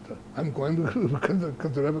 because I'm going to,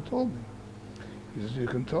 because the Rebbe told me. He says, you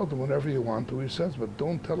can tell them whenever you want to, he says, but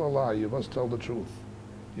don't tell a lie, you must tell the truth.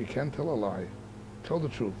 You can't tell a lie, tell the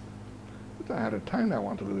truth. But I had a time I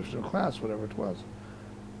wanted to go to class, whatever it was.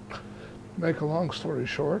 Make a long story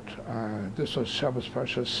short, this was Shabbos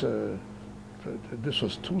Parshas, this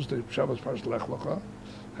was Tuesday, Shabbos Parshas Lech Lecha.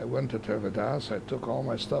 I went to Tervadas, I took all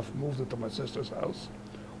my stuff, moved it to my sister's house,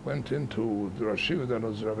 went into the Rashiva, that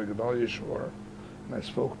was Rabbi Gedalia Shor, and I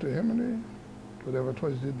spoke to him, and whatever it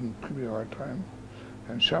was, he didn't give me a hard time.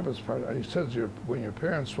 And Shabbos part, he says, when your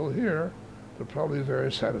parents will hear, they're probably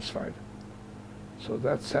very satisfied. So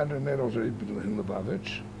that Saturday night I was already in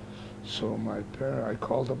Lubavitch. So I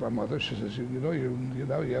called up my mother. She says, you know you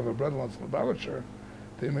have a brother wants Lubavitcher.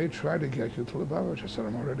 They may try to get you to Lubavitch. I said,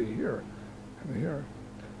 I'm already here. I'm here.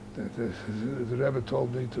 The Rebbe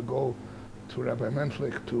told me to go to Rabbi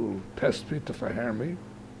Mentlik to test me, to fire me.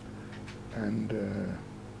 And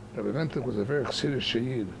Rabbi Mentlik was a very Chassidish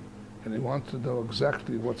Shayyid, and he wanted to know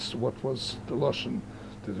exactly what was the Lashon.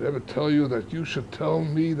 Did the Rebbe tell you that you should tell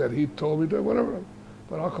me that he told me that, whatever?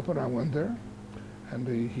 But I went there, and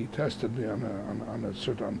he tested me on a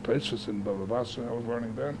certain places in Bava Basra. I was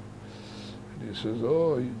learning then. And he says,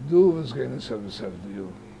 oh, you was getting 770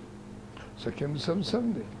 you. So I came to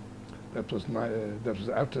 770. That was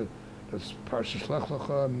after, that's Parshas Lech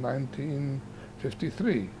Lecha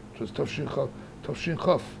 1953. It was Tafshin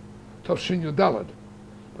Chof, Tafshin Yudalad.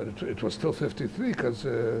 But it was still 53 because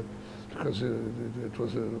it was,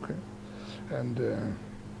 okay. And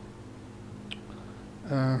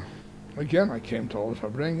again, I came to all the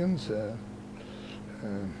Farbrengens,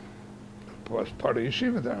 was part of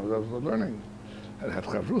yeshiva there. I was learning. I had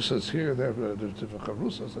chavrusas here, there, the different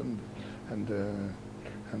chavrusas,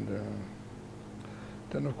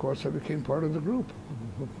 then of course I became part of the group,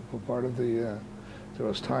 part of the. There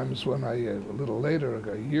was times when I, a little later,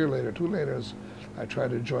 a year later, 2 later, I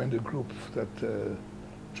tried to join the group that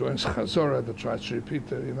joins Chazorah, that tries to repeat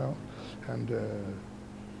the, and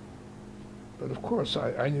but of course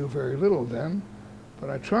I knew very little then, but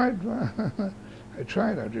I tried. I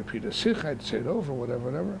tried. I'd repeat a sikh, I'd say it over,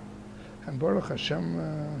 whatever, and Baruch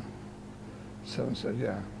Hashem. Someone said,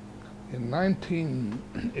 yeah. In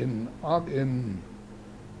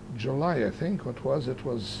July, I think, it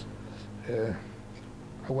was.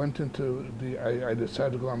 I went into I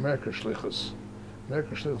decided to go on America Shlichus.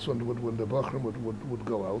 America Shlichus, when the Bachram would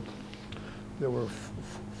go out. There were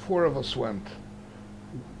 4 of us went.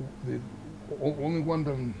 The only one of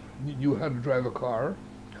them knew how to drive a car.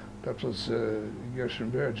 That was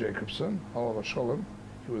Gershon Bear Jacobson, Oliver Sholem.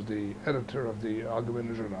 He was the editor of the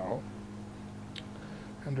Allgemeine Journal.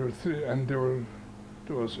 And there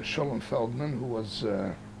was Sholem Feldman, who was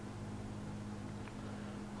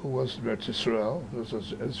Eretz Yisrael. There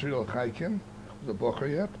was Israel Chaikin, the Bocher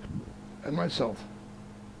yet, and myself.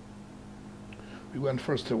 We went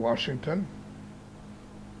first to Washington.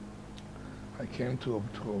 I came to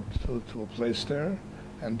a place there,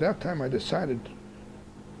 and that time I decided,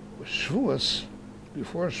 Shavuos,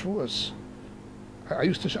 before Shavuos,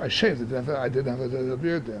 I shaved it. I didn't have a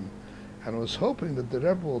beard then, and I was hoping that the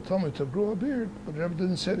Rebbe will tell me to grow a beard, but the Rebbe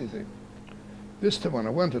didn't say anything. This time when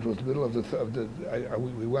I went, it was the middle of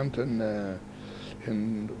we went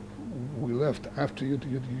and we left after Yud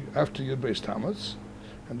Beis Tammuz,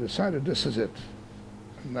 and decided this is it.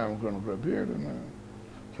 And now I'm going to grow a beard, and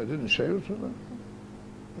so I didn't shave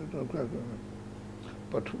it.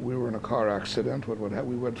 But we were in a car accident. We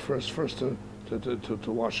went first to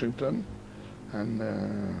Washington, and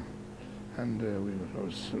I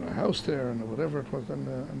was in a house there, and whatever it was, and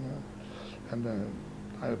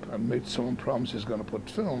I made someone promise he's going to put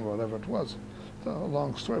film or whatever it was. It's a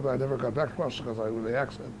long story, but I never got back to Russia because I was the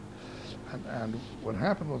accident. And what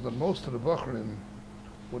happened was that most of the Bachrim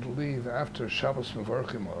would leave after Shabbos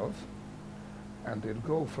Mevorchimov, and they'd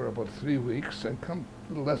go for about 3 weeks and come, a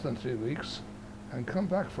little less than 3 weeks, and come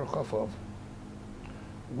back for Chafov.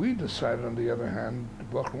 We decided, on the other hand, the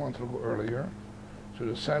Bachrim wanted to go earlier, so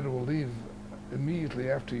we decided we'll leave immediately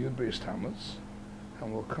after Yud Beis Tammuz,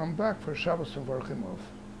 and we'll come back for Shabbos Mevorchimov,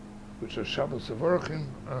 which is Shabbos Mevorchim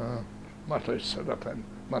Matos at that time,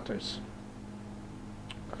 Matos.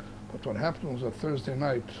 But what happened was a Thursday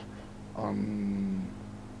night on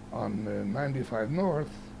 95 North,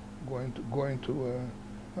 we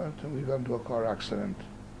got into a car accident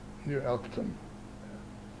near Elkton.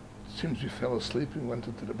 It seems we fell asleep. We went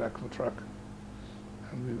into the back of the truck,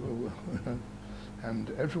 and and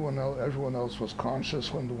everyone else was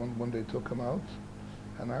conscious when they took him out,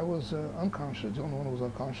 and I was unconscious. The only one who was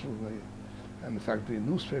unconscious was me. And in fact, the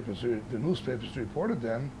newspapers reported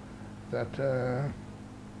then that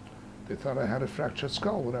they thought I had a fractured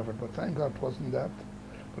skull, whatever. But thank God it wasn't that.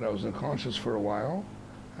 But I was unconscious for a while,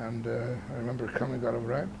 and I remember coming out of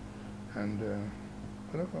right, and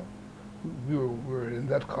we were in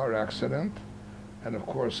that car accident, and of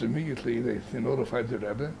course immediately they notified the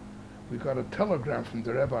Rebbe. We got a telegram from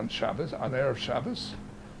the Rebbe on Shabbos, on Erev Shabbos,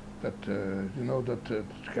 that that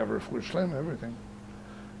Kever Fuhr Shlem, everything,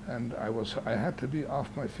 and I had to be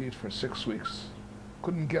off my feet for 6 weeks.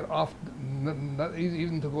 Couldn't get off, not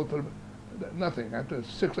even to go to nothing. After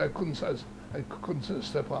 6, I couldn't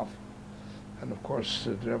step off, and of course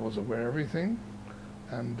the Rebbe was aware of everything,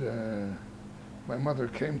 and my mother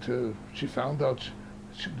came to. She found out.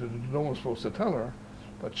 No one was supposed to tell her,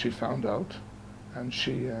 but she found out, and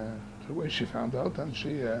the way she found out, and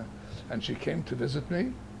she came to visit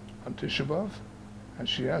me on Tisha B'Av, and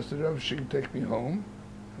she asked the Rebbe if she could take me home,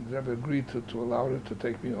 and the Rebbe agreed to allow her to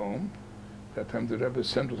take me home. That time the Rebbe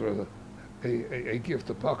sent with her a gift,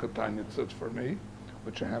 a pocket tanya for me,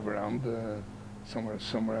 which I have around somewhere.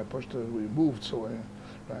 I pushed it. We moved, so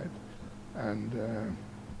right, and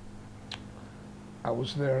I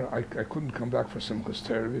was there. I couldn't come back for Simchas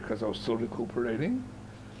Torah because I was still recuperating,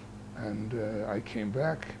 and I came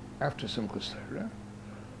back after Simchas Torah.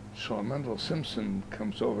 Shlomo Mendel Simpson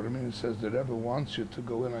comes over to me and says, the Rebbe wants you to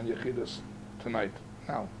go in on Yechidus tonight,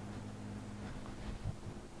 now.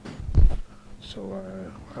 So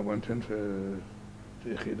I went into the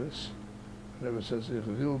Yechidus. The Rebbe says, Ich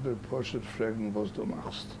will dir poshet fragen, was du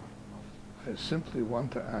machst. I simply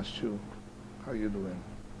want to ask you, how you doing?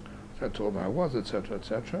 So I told him I was, etc.,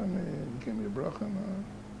 and he gave me a bracha.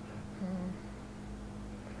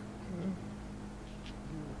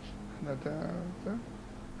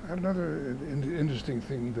 Another interesting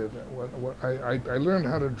thing that I learned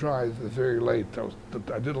how to drive very late.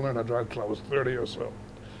 I didn't learn how to drive till I was 30 or so.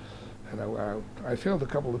 And I failed a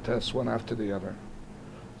couple of tests, one after the other.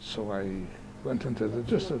 So I went into the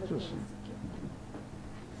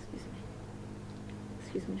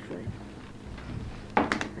Excuse me, Fred. I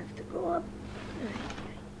have to go up.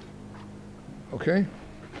 Okay.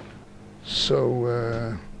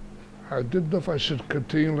 So I didn't know if I should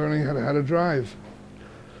continue learning how to drive.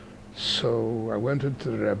 So I went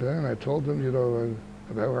into the Rebbe and I told him,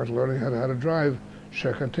 about learning how to drive,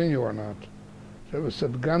 should I continue or not? The Rebbe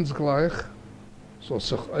said, ganz gleich, soll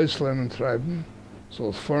sich auslernen treiben,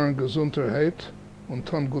 soll fahren Gesundheit und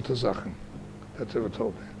tun gute Sachen. That's what he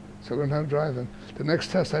told me. So I learned how to drive, and the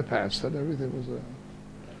next test I passed, and everything was.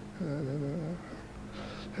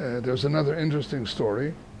 There's another interesting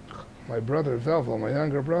story. My brother Velvel, my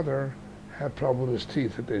younger brother, had problem with his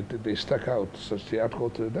teeth. They stuck out, so he had to go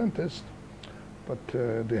to the dentist, but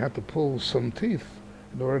they had to pull some teeth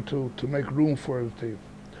in order to make room for the teeth.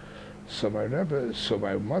 So my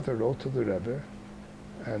mother wrote to the Rebbe,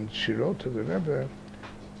 and she wrote to the Rebbe,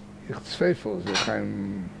 ich zweifel,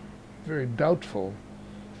 I'm very doubtful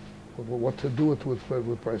what to do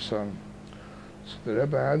with my son. So the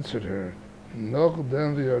Rebbe answered her, noch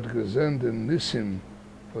dem wir gesehen den Nissim,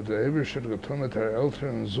 wo der Eberste getan hat, her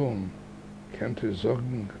älteren Sohn, kennt ihr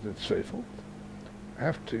sagen, der zweifelt?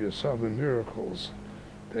 After you saw the miracles,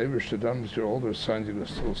 the Eberste done with your older son, you can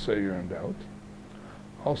still say you're in doubt.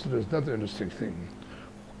 Also, there's another interesting thing.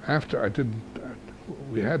 After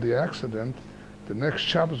we had the accident, the next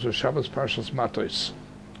Shabbos was Shabbos Parshas Matos.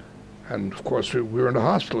 And of course, we were in the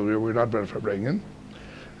hospital, we were not by the Farbrengen.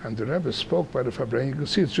 And the Rebbe spoke by the Farbrengen. You can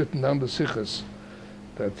see it's written down the Sichos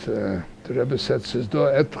that the Rebbe said, "Says do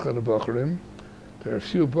etcher Bochrim." There are a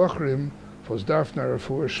few Bochrim was darfna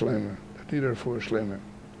refuah shlema, that need refuah shlema.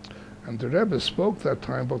 And the Rebbe spoke that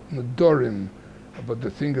time about nedorim, about the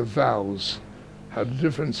thing of vows. How the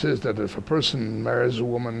difference is that if a person marries a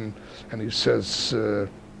woman and he says,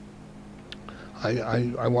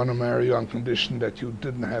 I want to marry you on condition that you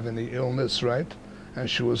didn't have any illness, right? And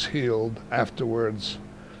she was healed afterwards.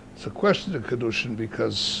 It's a question of Kedushin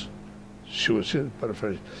because she was healed. But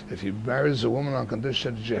if he marries a woman on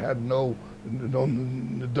condition that she had no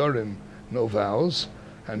nedorim, no vows,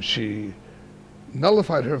 and she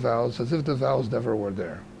nullified her vows as if the vows never were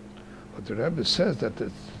there. But the Rebbe says that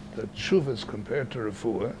tshuva is compared to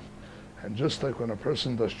refuah, and just like when a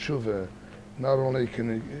person does tshuva, not only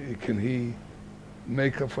can he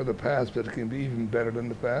make up for the past, but it can be even better than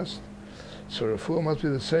the past. So refuah must be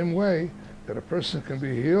the same way that a person can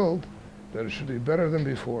be healed, that it should be better than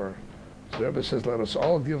before. So the Rebbe says, let us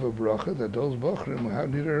all give a bracha that those bochrim who have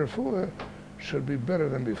needed refuah should be better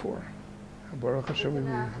than before. And Baruch Hashem, we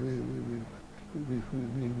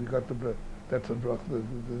got the bracha. That's the bracha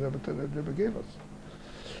the Rebbe gave us.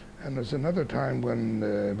 And there's another time when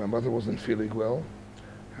my mother wasn't feeling well,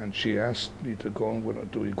 and she asked me to go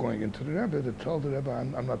going into the Rebbe to tell the Rebbe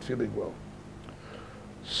I'm not feeling well.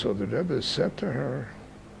 So the Rebbe said to her,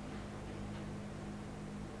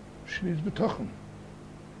 she needs betochen.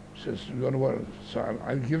 She says, you know what? So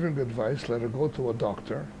I'm giving advice, let her go to a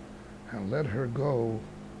doctor, and let her go,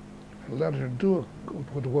 and let her do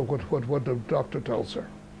what the doctor tells her.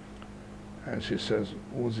 And she says,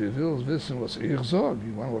 Sie will wissen, was ich sag.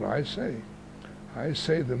 You want what I say? I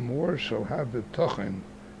say the more she'll have betochen,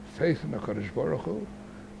 faith in the Kadosh Baruch Hu,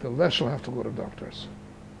 the less she'll have to go to doctors.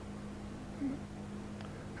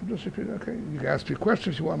 I'm just repeating, okay, you can ask me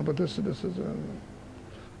questions if you want, but this is,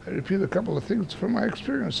 I repeat a couple of things from my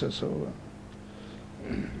experiences, so.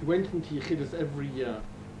 You went into Yechidus every year.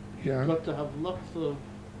 Yeah. You got to have lots of...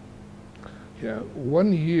 Yeah,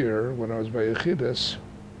 1 year when I was by Yechidus,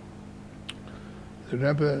 the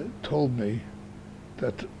Rebbe told me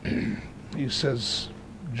that he says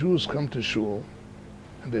Jews come to shul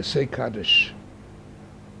and they say Kaddish,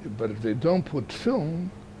 but if they don't put film,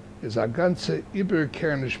 is a ganze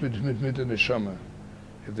Iberkernish mit the neshama.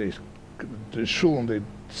 If the shul and they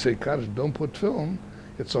say Kaddish, don't put film,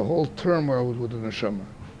 it's a whole turmoil with the neshama.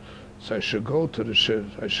 So I should go to the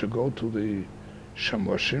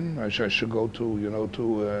shamoshim. I should go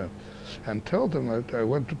to and tell them. I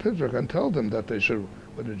went to Pittsburgh and tell them that they should,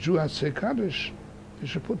 when a Jew has to say Kaddish, they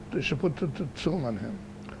should put the film on him,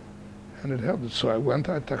 and it helped. So I went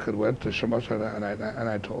to Shamosh and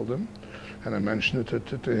I told him, and I mentioned it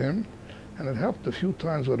to him, and it helped a few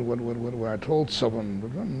times when I told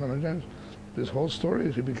someone this whole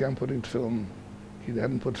story. He began putting film. He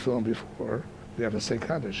hadn't put film before. They have to say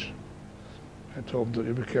Kaddish. I told him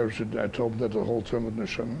that the whole term of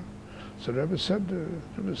neshama. So the Rebbe said,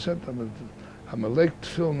 Am legt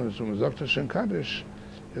film is sagt es in Kaddish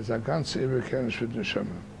is a ganz ewig with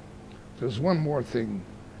Neshama. There's one more thing.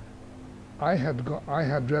 I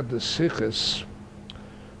had read the Sikhs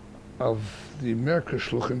of the Merker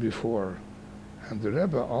Shluchim before, and the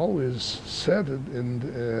Rebbe always said it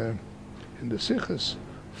in the Sikhs,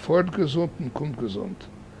 fortgesund and kommt gesund.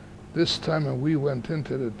 This time when we went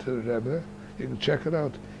into the Rebbe, you can check it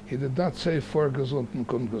out, he did not say fortgesund and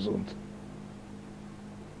kommt gesund.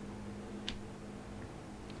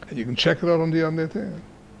 And you can check it out on the thing.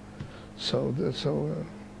 So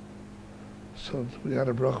we had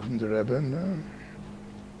a bracha from the Rebbe, and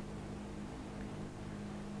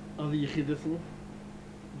All the Yechidism,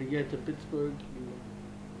 they get to Pittsburgh.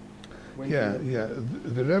 yeah.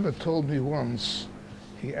 The Rebbe told me once,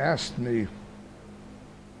 he asked me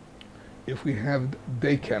if we have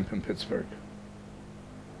day camp in Pittsburgh.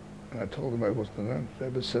 And I told him I wasn't there. The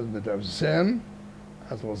Rebbe said that I've Zen,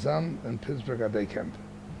 as well Zan, and Pittsburgh a day camp.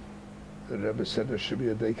 The Rebbe said there should be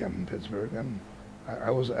a day camp in Pittsburgh, and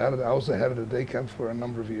I was the head of the day camp for a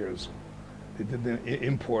number of years. They didn't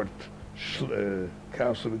import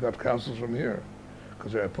council. We got councils from here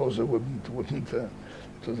because I opposed it wouldn't. It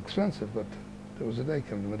was expensive, but there was a day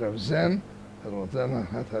camp. But I was then I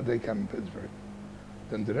had a day camp in Pittsburgh.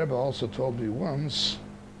 Then the Rebbe also told me once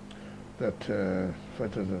that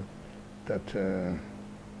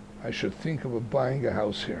I should think about buying a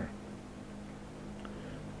house here.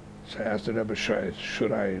 So I asked the Rebbe,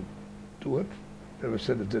 should I do it? The Rebbe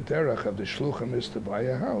said, if the derech of the shluchim is to buy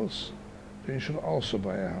a house, then you should also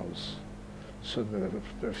buy a house. So there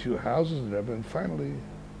are a few houses in the Rebbe, and finally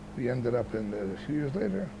we ended up in a few years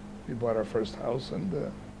later, we bought our first house, and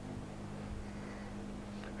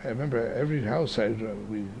I remember every house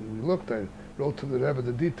we looked, I wrote to the Rebbe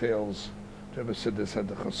the details. The Rebbe said this had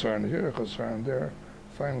the chasarn here, a chasarn there.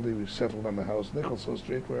 Finally we settled on the house, Nicholson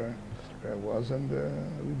Street, where I was, and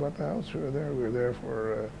we bought the house. We were there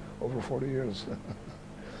for over 40 years.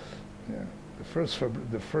 Yeah, the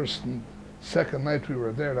first and second night we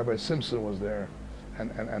were there, Rabbi Simpson was there,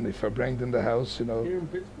 and they verbringed in the house, you know. Here in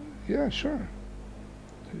Pittsburgh? Yeah, sure.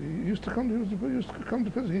 He used to come. He used to come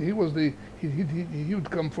to Pittsburgh. He was the he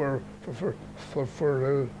would come for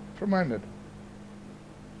Minot.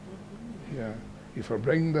 Yeah, he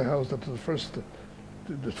verbringed the house. That was the first.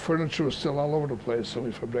 The furniture was still all over the place, so we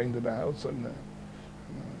verbringed in the house, and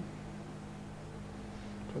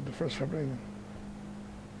the first verbringing.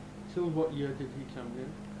 Till what year did he come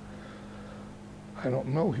in? I don't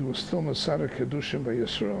know. He was still Masada Kedushim by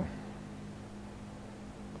Yisrael,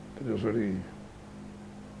 but he was very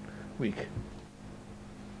weak.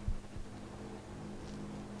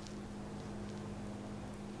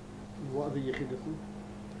 What are the Yechidism?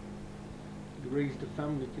 You raised a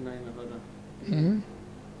family, Mm-hmm.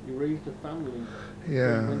 You raised a family.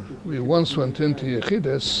 Yeah, we once went into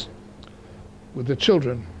Yechidus with the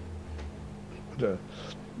children.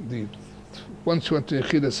 Once went to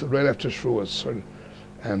Yechidus right after Shavuos,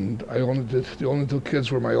 and the only two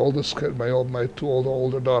kids were my oldest kid, my two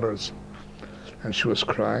older daughters, and she was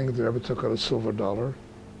crying. The Rebbe took out a silver dollar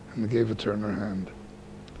and gave it to her in her hand.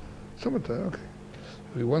 Okay.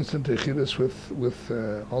 We once went to Yechidus with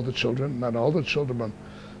all the children, not all the children, but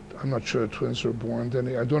I'm not sure the twins were born then.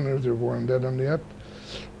 I don't know if they were born then yet,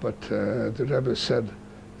 but the Rebbe said,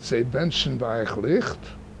 "Zij benchen bij euch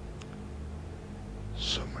licht."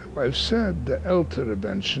 So my wife said, "The ältere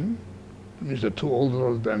benchen," means the two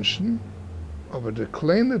older benchen, aber the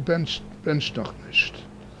kleine bench noch nicht.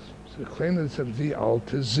 So the kleine said, "Wie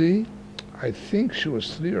alt is sie?" I think she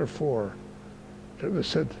was 3 or 4. The Rebbe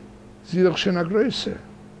said, "Sie doch schon a Größe.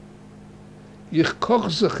 Ich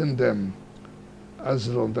koch sich in dem." As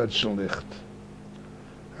the benching licht,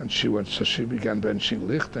 and she began benching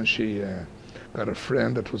licht, and she got a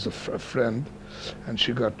friend that was a friend, and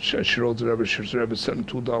she wrote the Rebbe. The Rebbe sent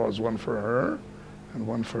 $2, one for her, and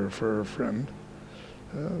one for her friend.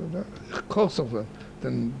 Then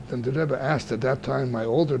the Rebbe asked at that time. My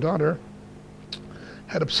older daughter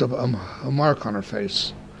had a mark on her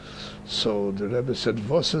face, so the Rebbe said,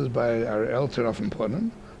 "Was is by our elder auf dem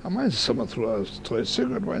Ponnen?" I mean, someone threw a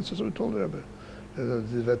cigarette away, so we told the Rebbe. That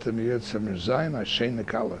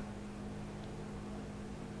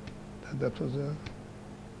was a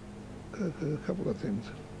couple of things.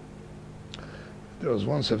 There was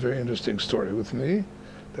once a very interesting story with me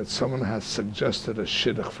that someone had suggested a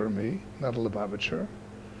shidduch for me, not a Lubavitcher,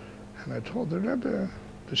 and I told the Rebbe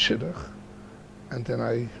the shidduch, and then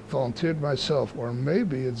I volunteered myself, or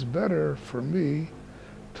maybe it's better for me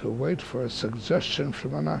to wait for a suggestion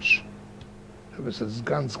from Anash. It was a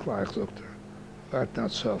ganz gleich, doctor. Wart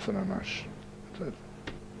not so von Anash.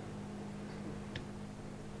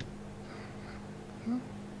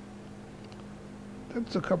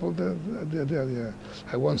 That's a couple. Yeah.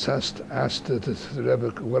 I once asked the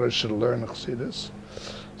Rebbe what I should learn in Chassidus.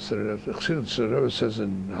 So the Rebbe says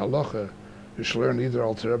in Halacha, you should learn either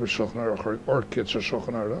Alter Rebbe Shulchan Aruch or Kitzur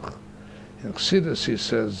Shulchan Aruch. In Chassidus, he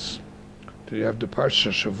says, you have the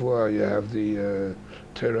Parsha Shavua, you have the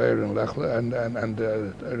Tereir and Lechle, and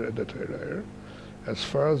the Tereir. As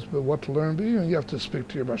far as what to learn, you have to speak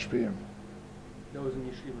to your mashpiyim. That was in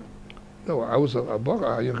yeshiva. No, I was a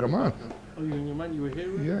younger man. Oh, you and your man, you were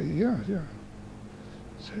here? Yeah.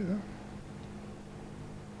 See that?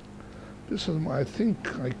 This is, I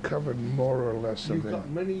think I covered more or less You of it. got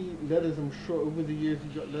many letters, I'm sure, over the years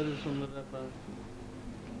you got letters from the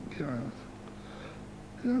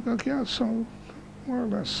Rebbe. Yeah, so more or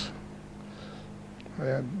less. I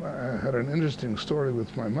had an interesting story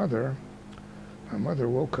with my mother. My mother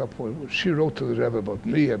woke up, she wrote to the Rebbe about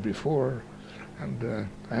me before, and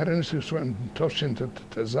I had an interesting story in Toshin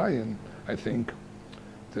to Zion, I think.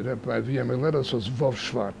 The Rebbe by Rabbi and Mrs was Vov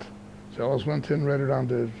Shvat. So I always went in right around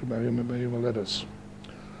the Rabbi and Mrs.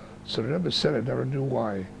 So the Rebbe said, I never knew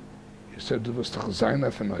why. He said, du wirst doch sein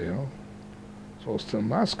auf ein Neue. So it's the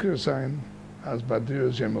Masker sein, as Badir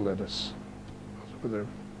is Yemeledes.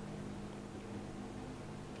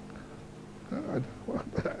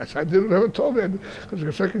 I didn't never told me, because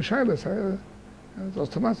you're freaking shyless. It was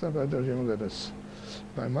the Masker Badir Yemeledes.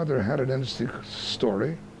 My mother had an interesting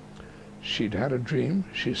story. She'd had a dream.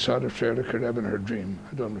 She saw the Frierdiker Rebbe in her dream.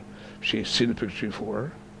 I don't know if she'd seen the picture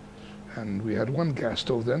before. And we had one gas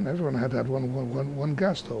stove then. Everyone had one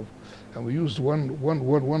gas stove. And we used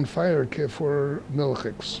one fire for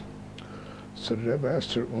milchiks. So the Rebbe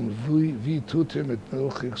asked her, wie tut ihr mit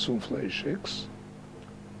milchiks und fleischiks?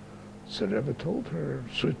 So the Rebbe told her,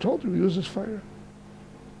 we use this fire.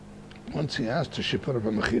 Once he asked her, she put up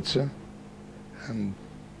a mechitza, and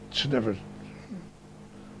she never, she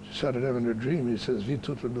saw the Rebbe in her dream. He says, wie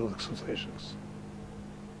tut mit milchiks und fleischiks?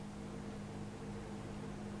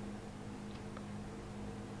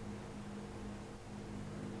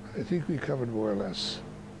 I think we covered more or less.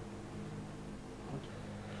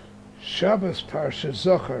 Shabbos Parsha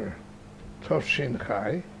Zohar Tovshin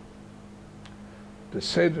Chai. The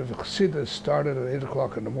Seder of Chassidus started at 8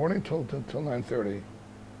 o'clock in the morning till 9:30.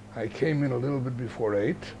 I came in a little bit before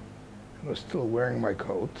 8 and was still wearing my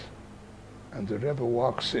coat. And the Rebbe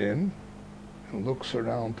walks in and looks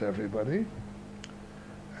around to everybody.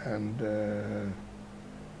 And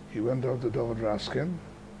he went over to David Raskin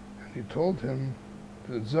and he told him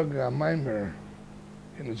the Zaga Maimer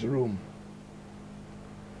in his room.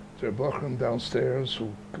 There are Bochum downstairs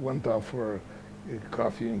who went down for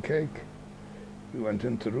coffee and cake. We went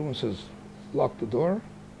into the room and says, lock the door.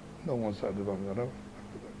 No one's at the door.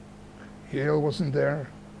 Yale wasn't there.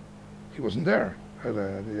 He wasn't there.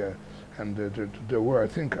 And there were, I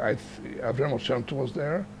think, Ephraim was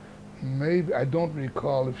there. Maybe, I don't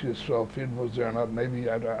recall if Yisrael Fried was there or not. Maybe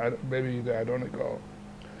I don't recall.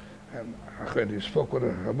 And he spoke with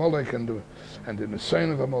Amalek and the sign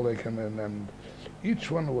of Amalek, and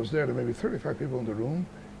each one was there. There may be 35 people in the room.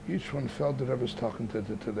 Each one felt the Rebbe was talking to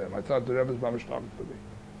them. I thought the Rebbe was talking to me.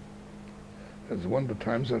 That's one of the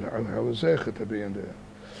times that I was zeichet to be in there.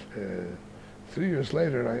 3 years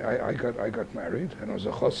later, I got married, and I was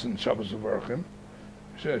a chosin Shabbos Uvarchim.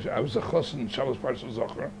 I was a chosin Shabbos Parsha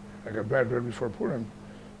Zohar. I got married right before Purim,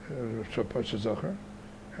 Parsha Zohar,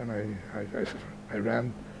 and I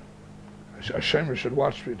ran. Hashem should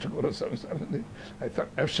watch me to go to 770. I thought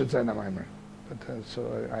F should say Namaimer. But so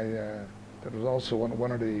that was also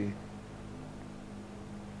one of the,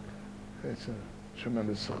 it's a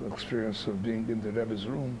tremendous experience of being in the Rebbe's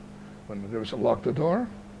room when the Rebbe said, lock the door.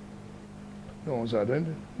 No one was out in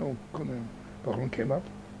it. No one came up.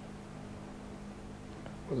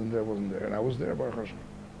 Wasn't there. And I was there, Baruch Hashem.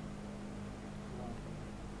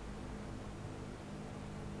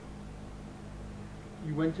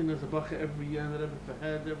 You went in as a bacha every year and the Rebbe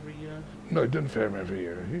fahed every year? No, he didn't fair him every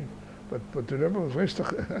year. But the Rebbe was very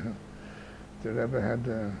stuck. The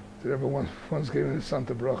Rebbe once gave me the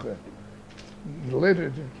Santa Bracha.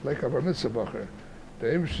 Later, like a Bar Mitzvah Bacher, the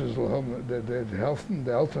Eibishter soll haben,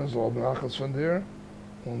 die Eltern sollen haben Nachas von dir,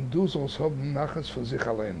 und du sollst haben Nachas von sich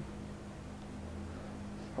allein.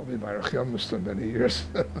 I'll be by Rachel Muslim many years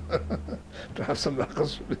to have some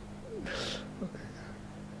Nachas from me.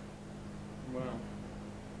 Wow.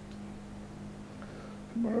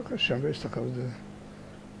 Baruch Hashem, weißt du,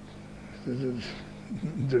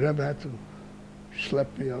 the Rebbe had to schlep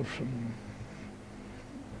me out from.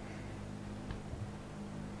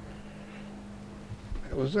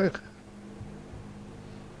 It was like.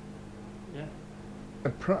 Yeah.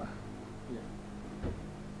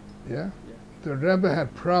 Yeah? The Rebbe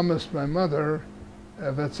had promised my mother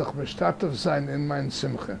wird sich bestattet sein in mein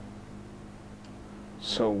Simche.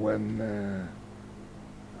 So when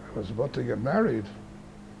I was about to get married,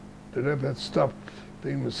 the Rebbe had stopped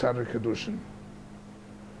being Mesader Kedushin.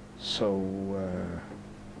 So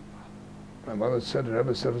my mother said, the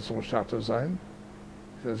Rebbe said, it's Mishtatev sein.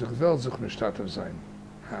 He says, ich will sich Mishtatev sein.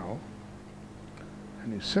 How?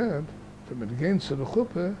 And he said, that mit gehen zu der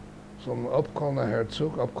Chuppe, soll man abkallen der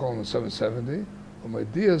Herzog, abkallen the 770, und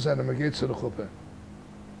mit dir sein, man geht zu der Chuppe.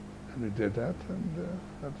 And we did that, and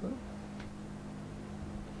that's it.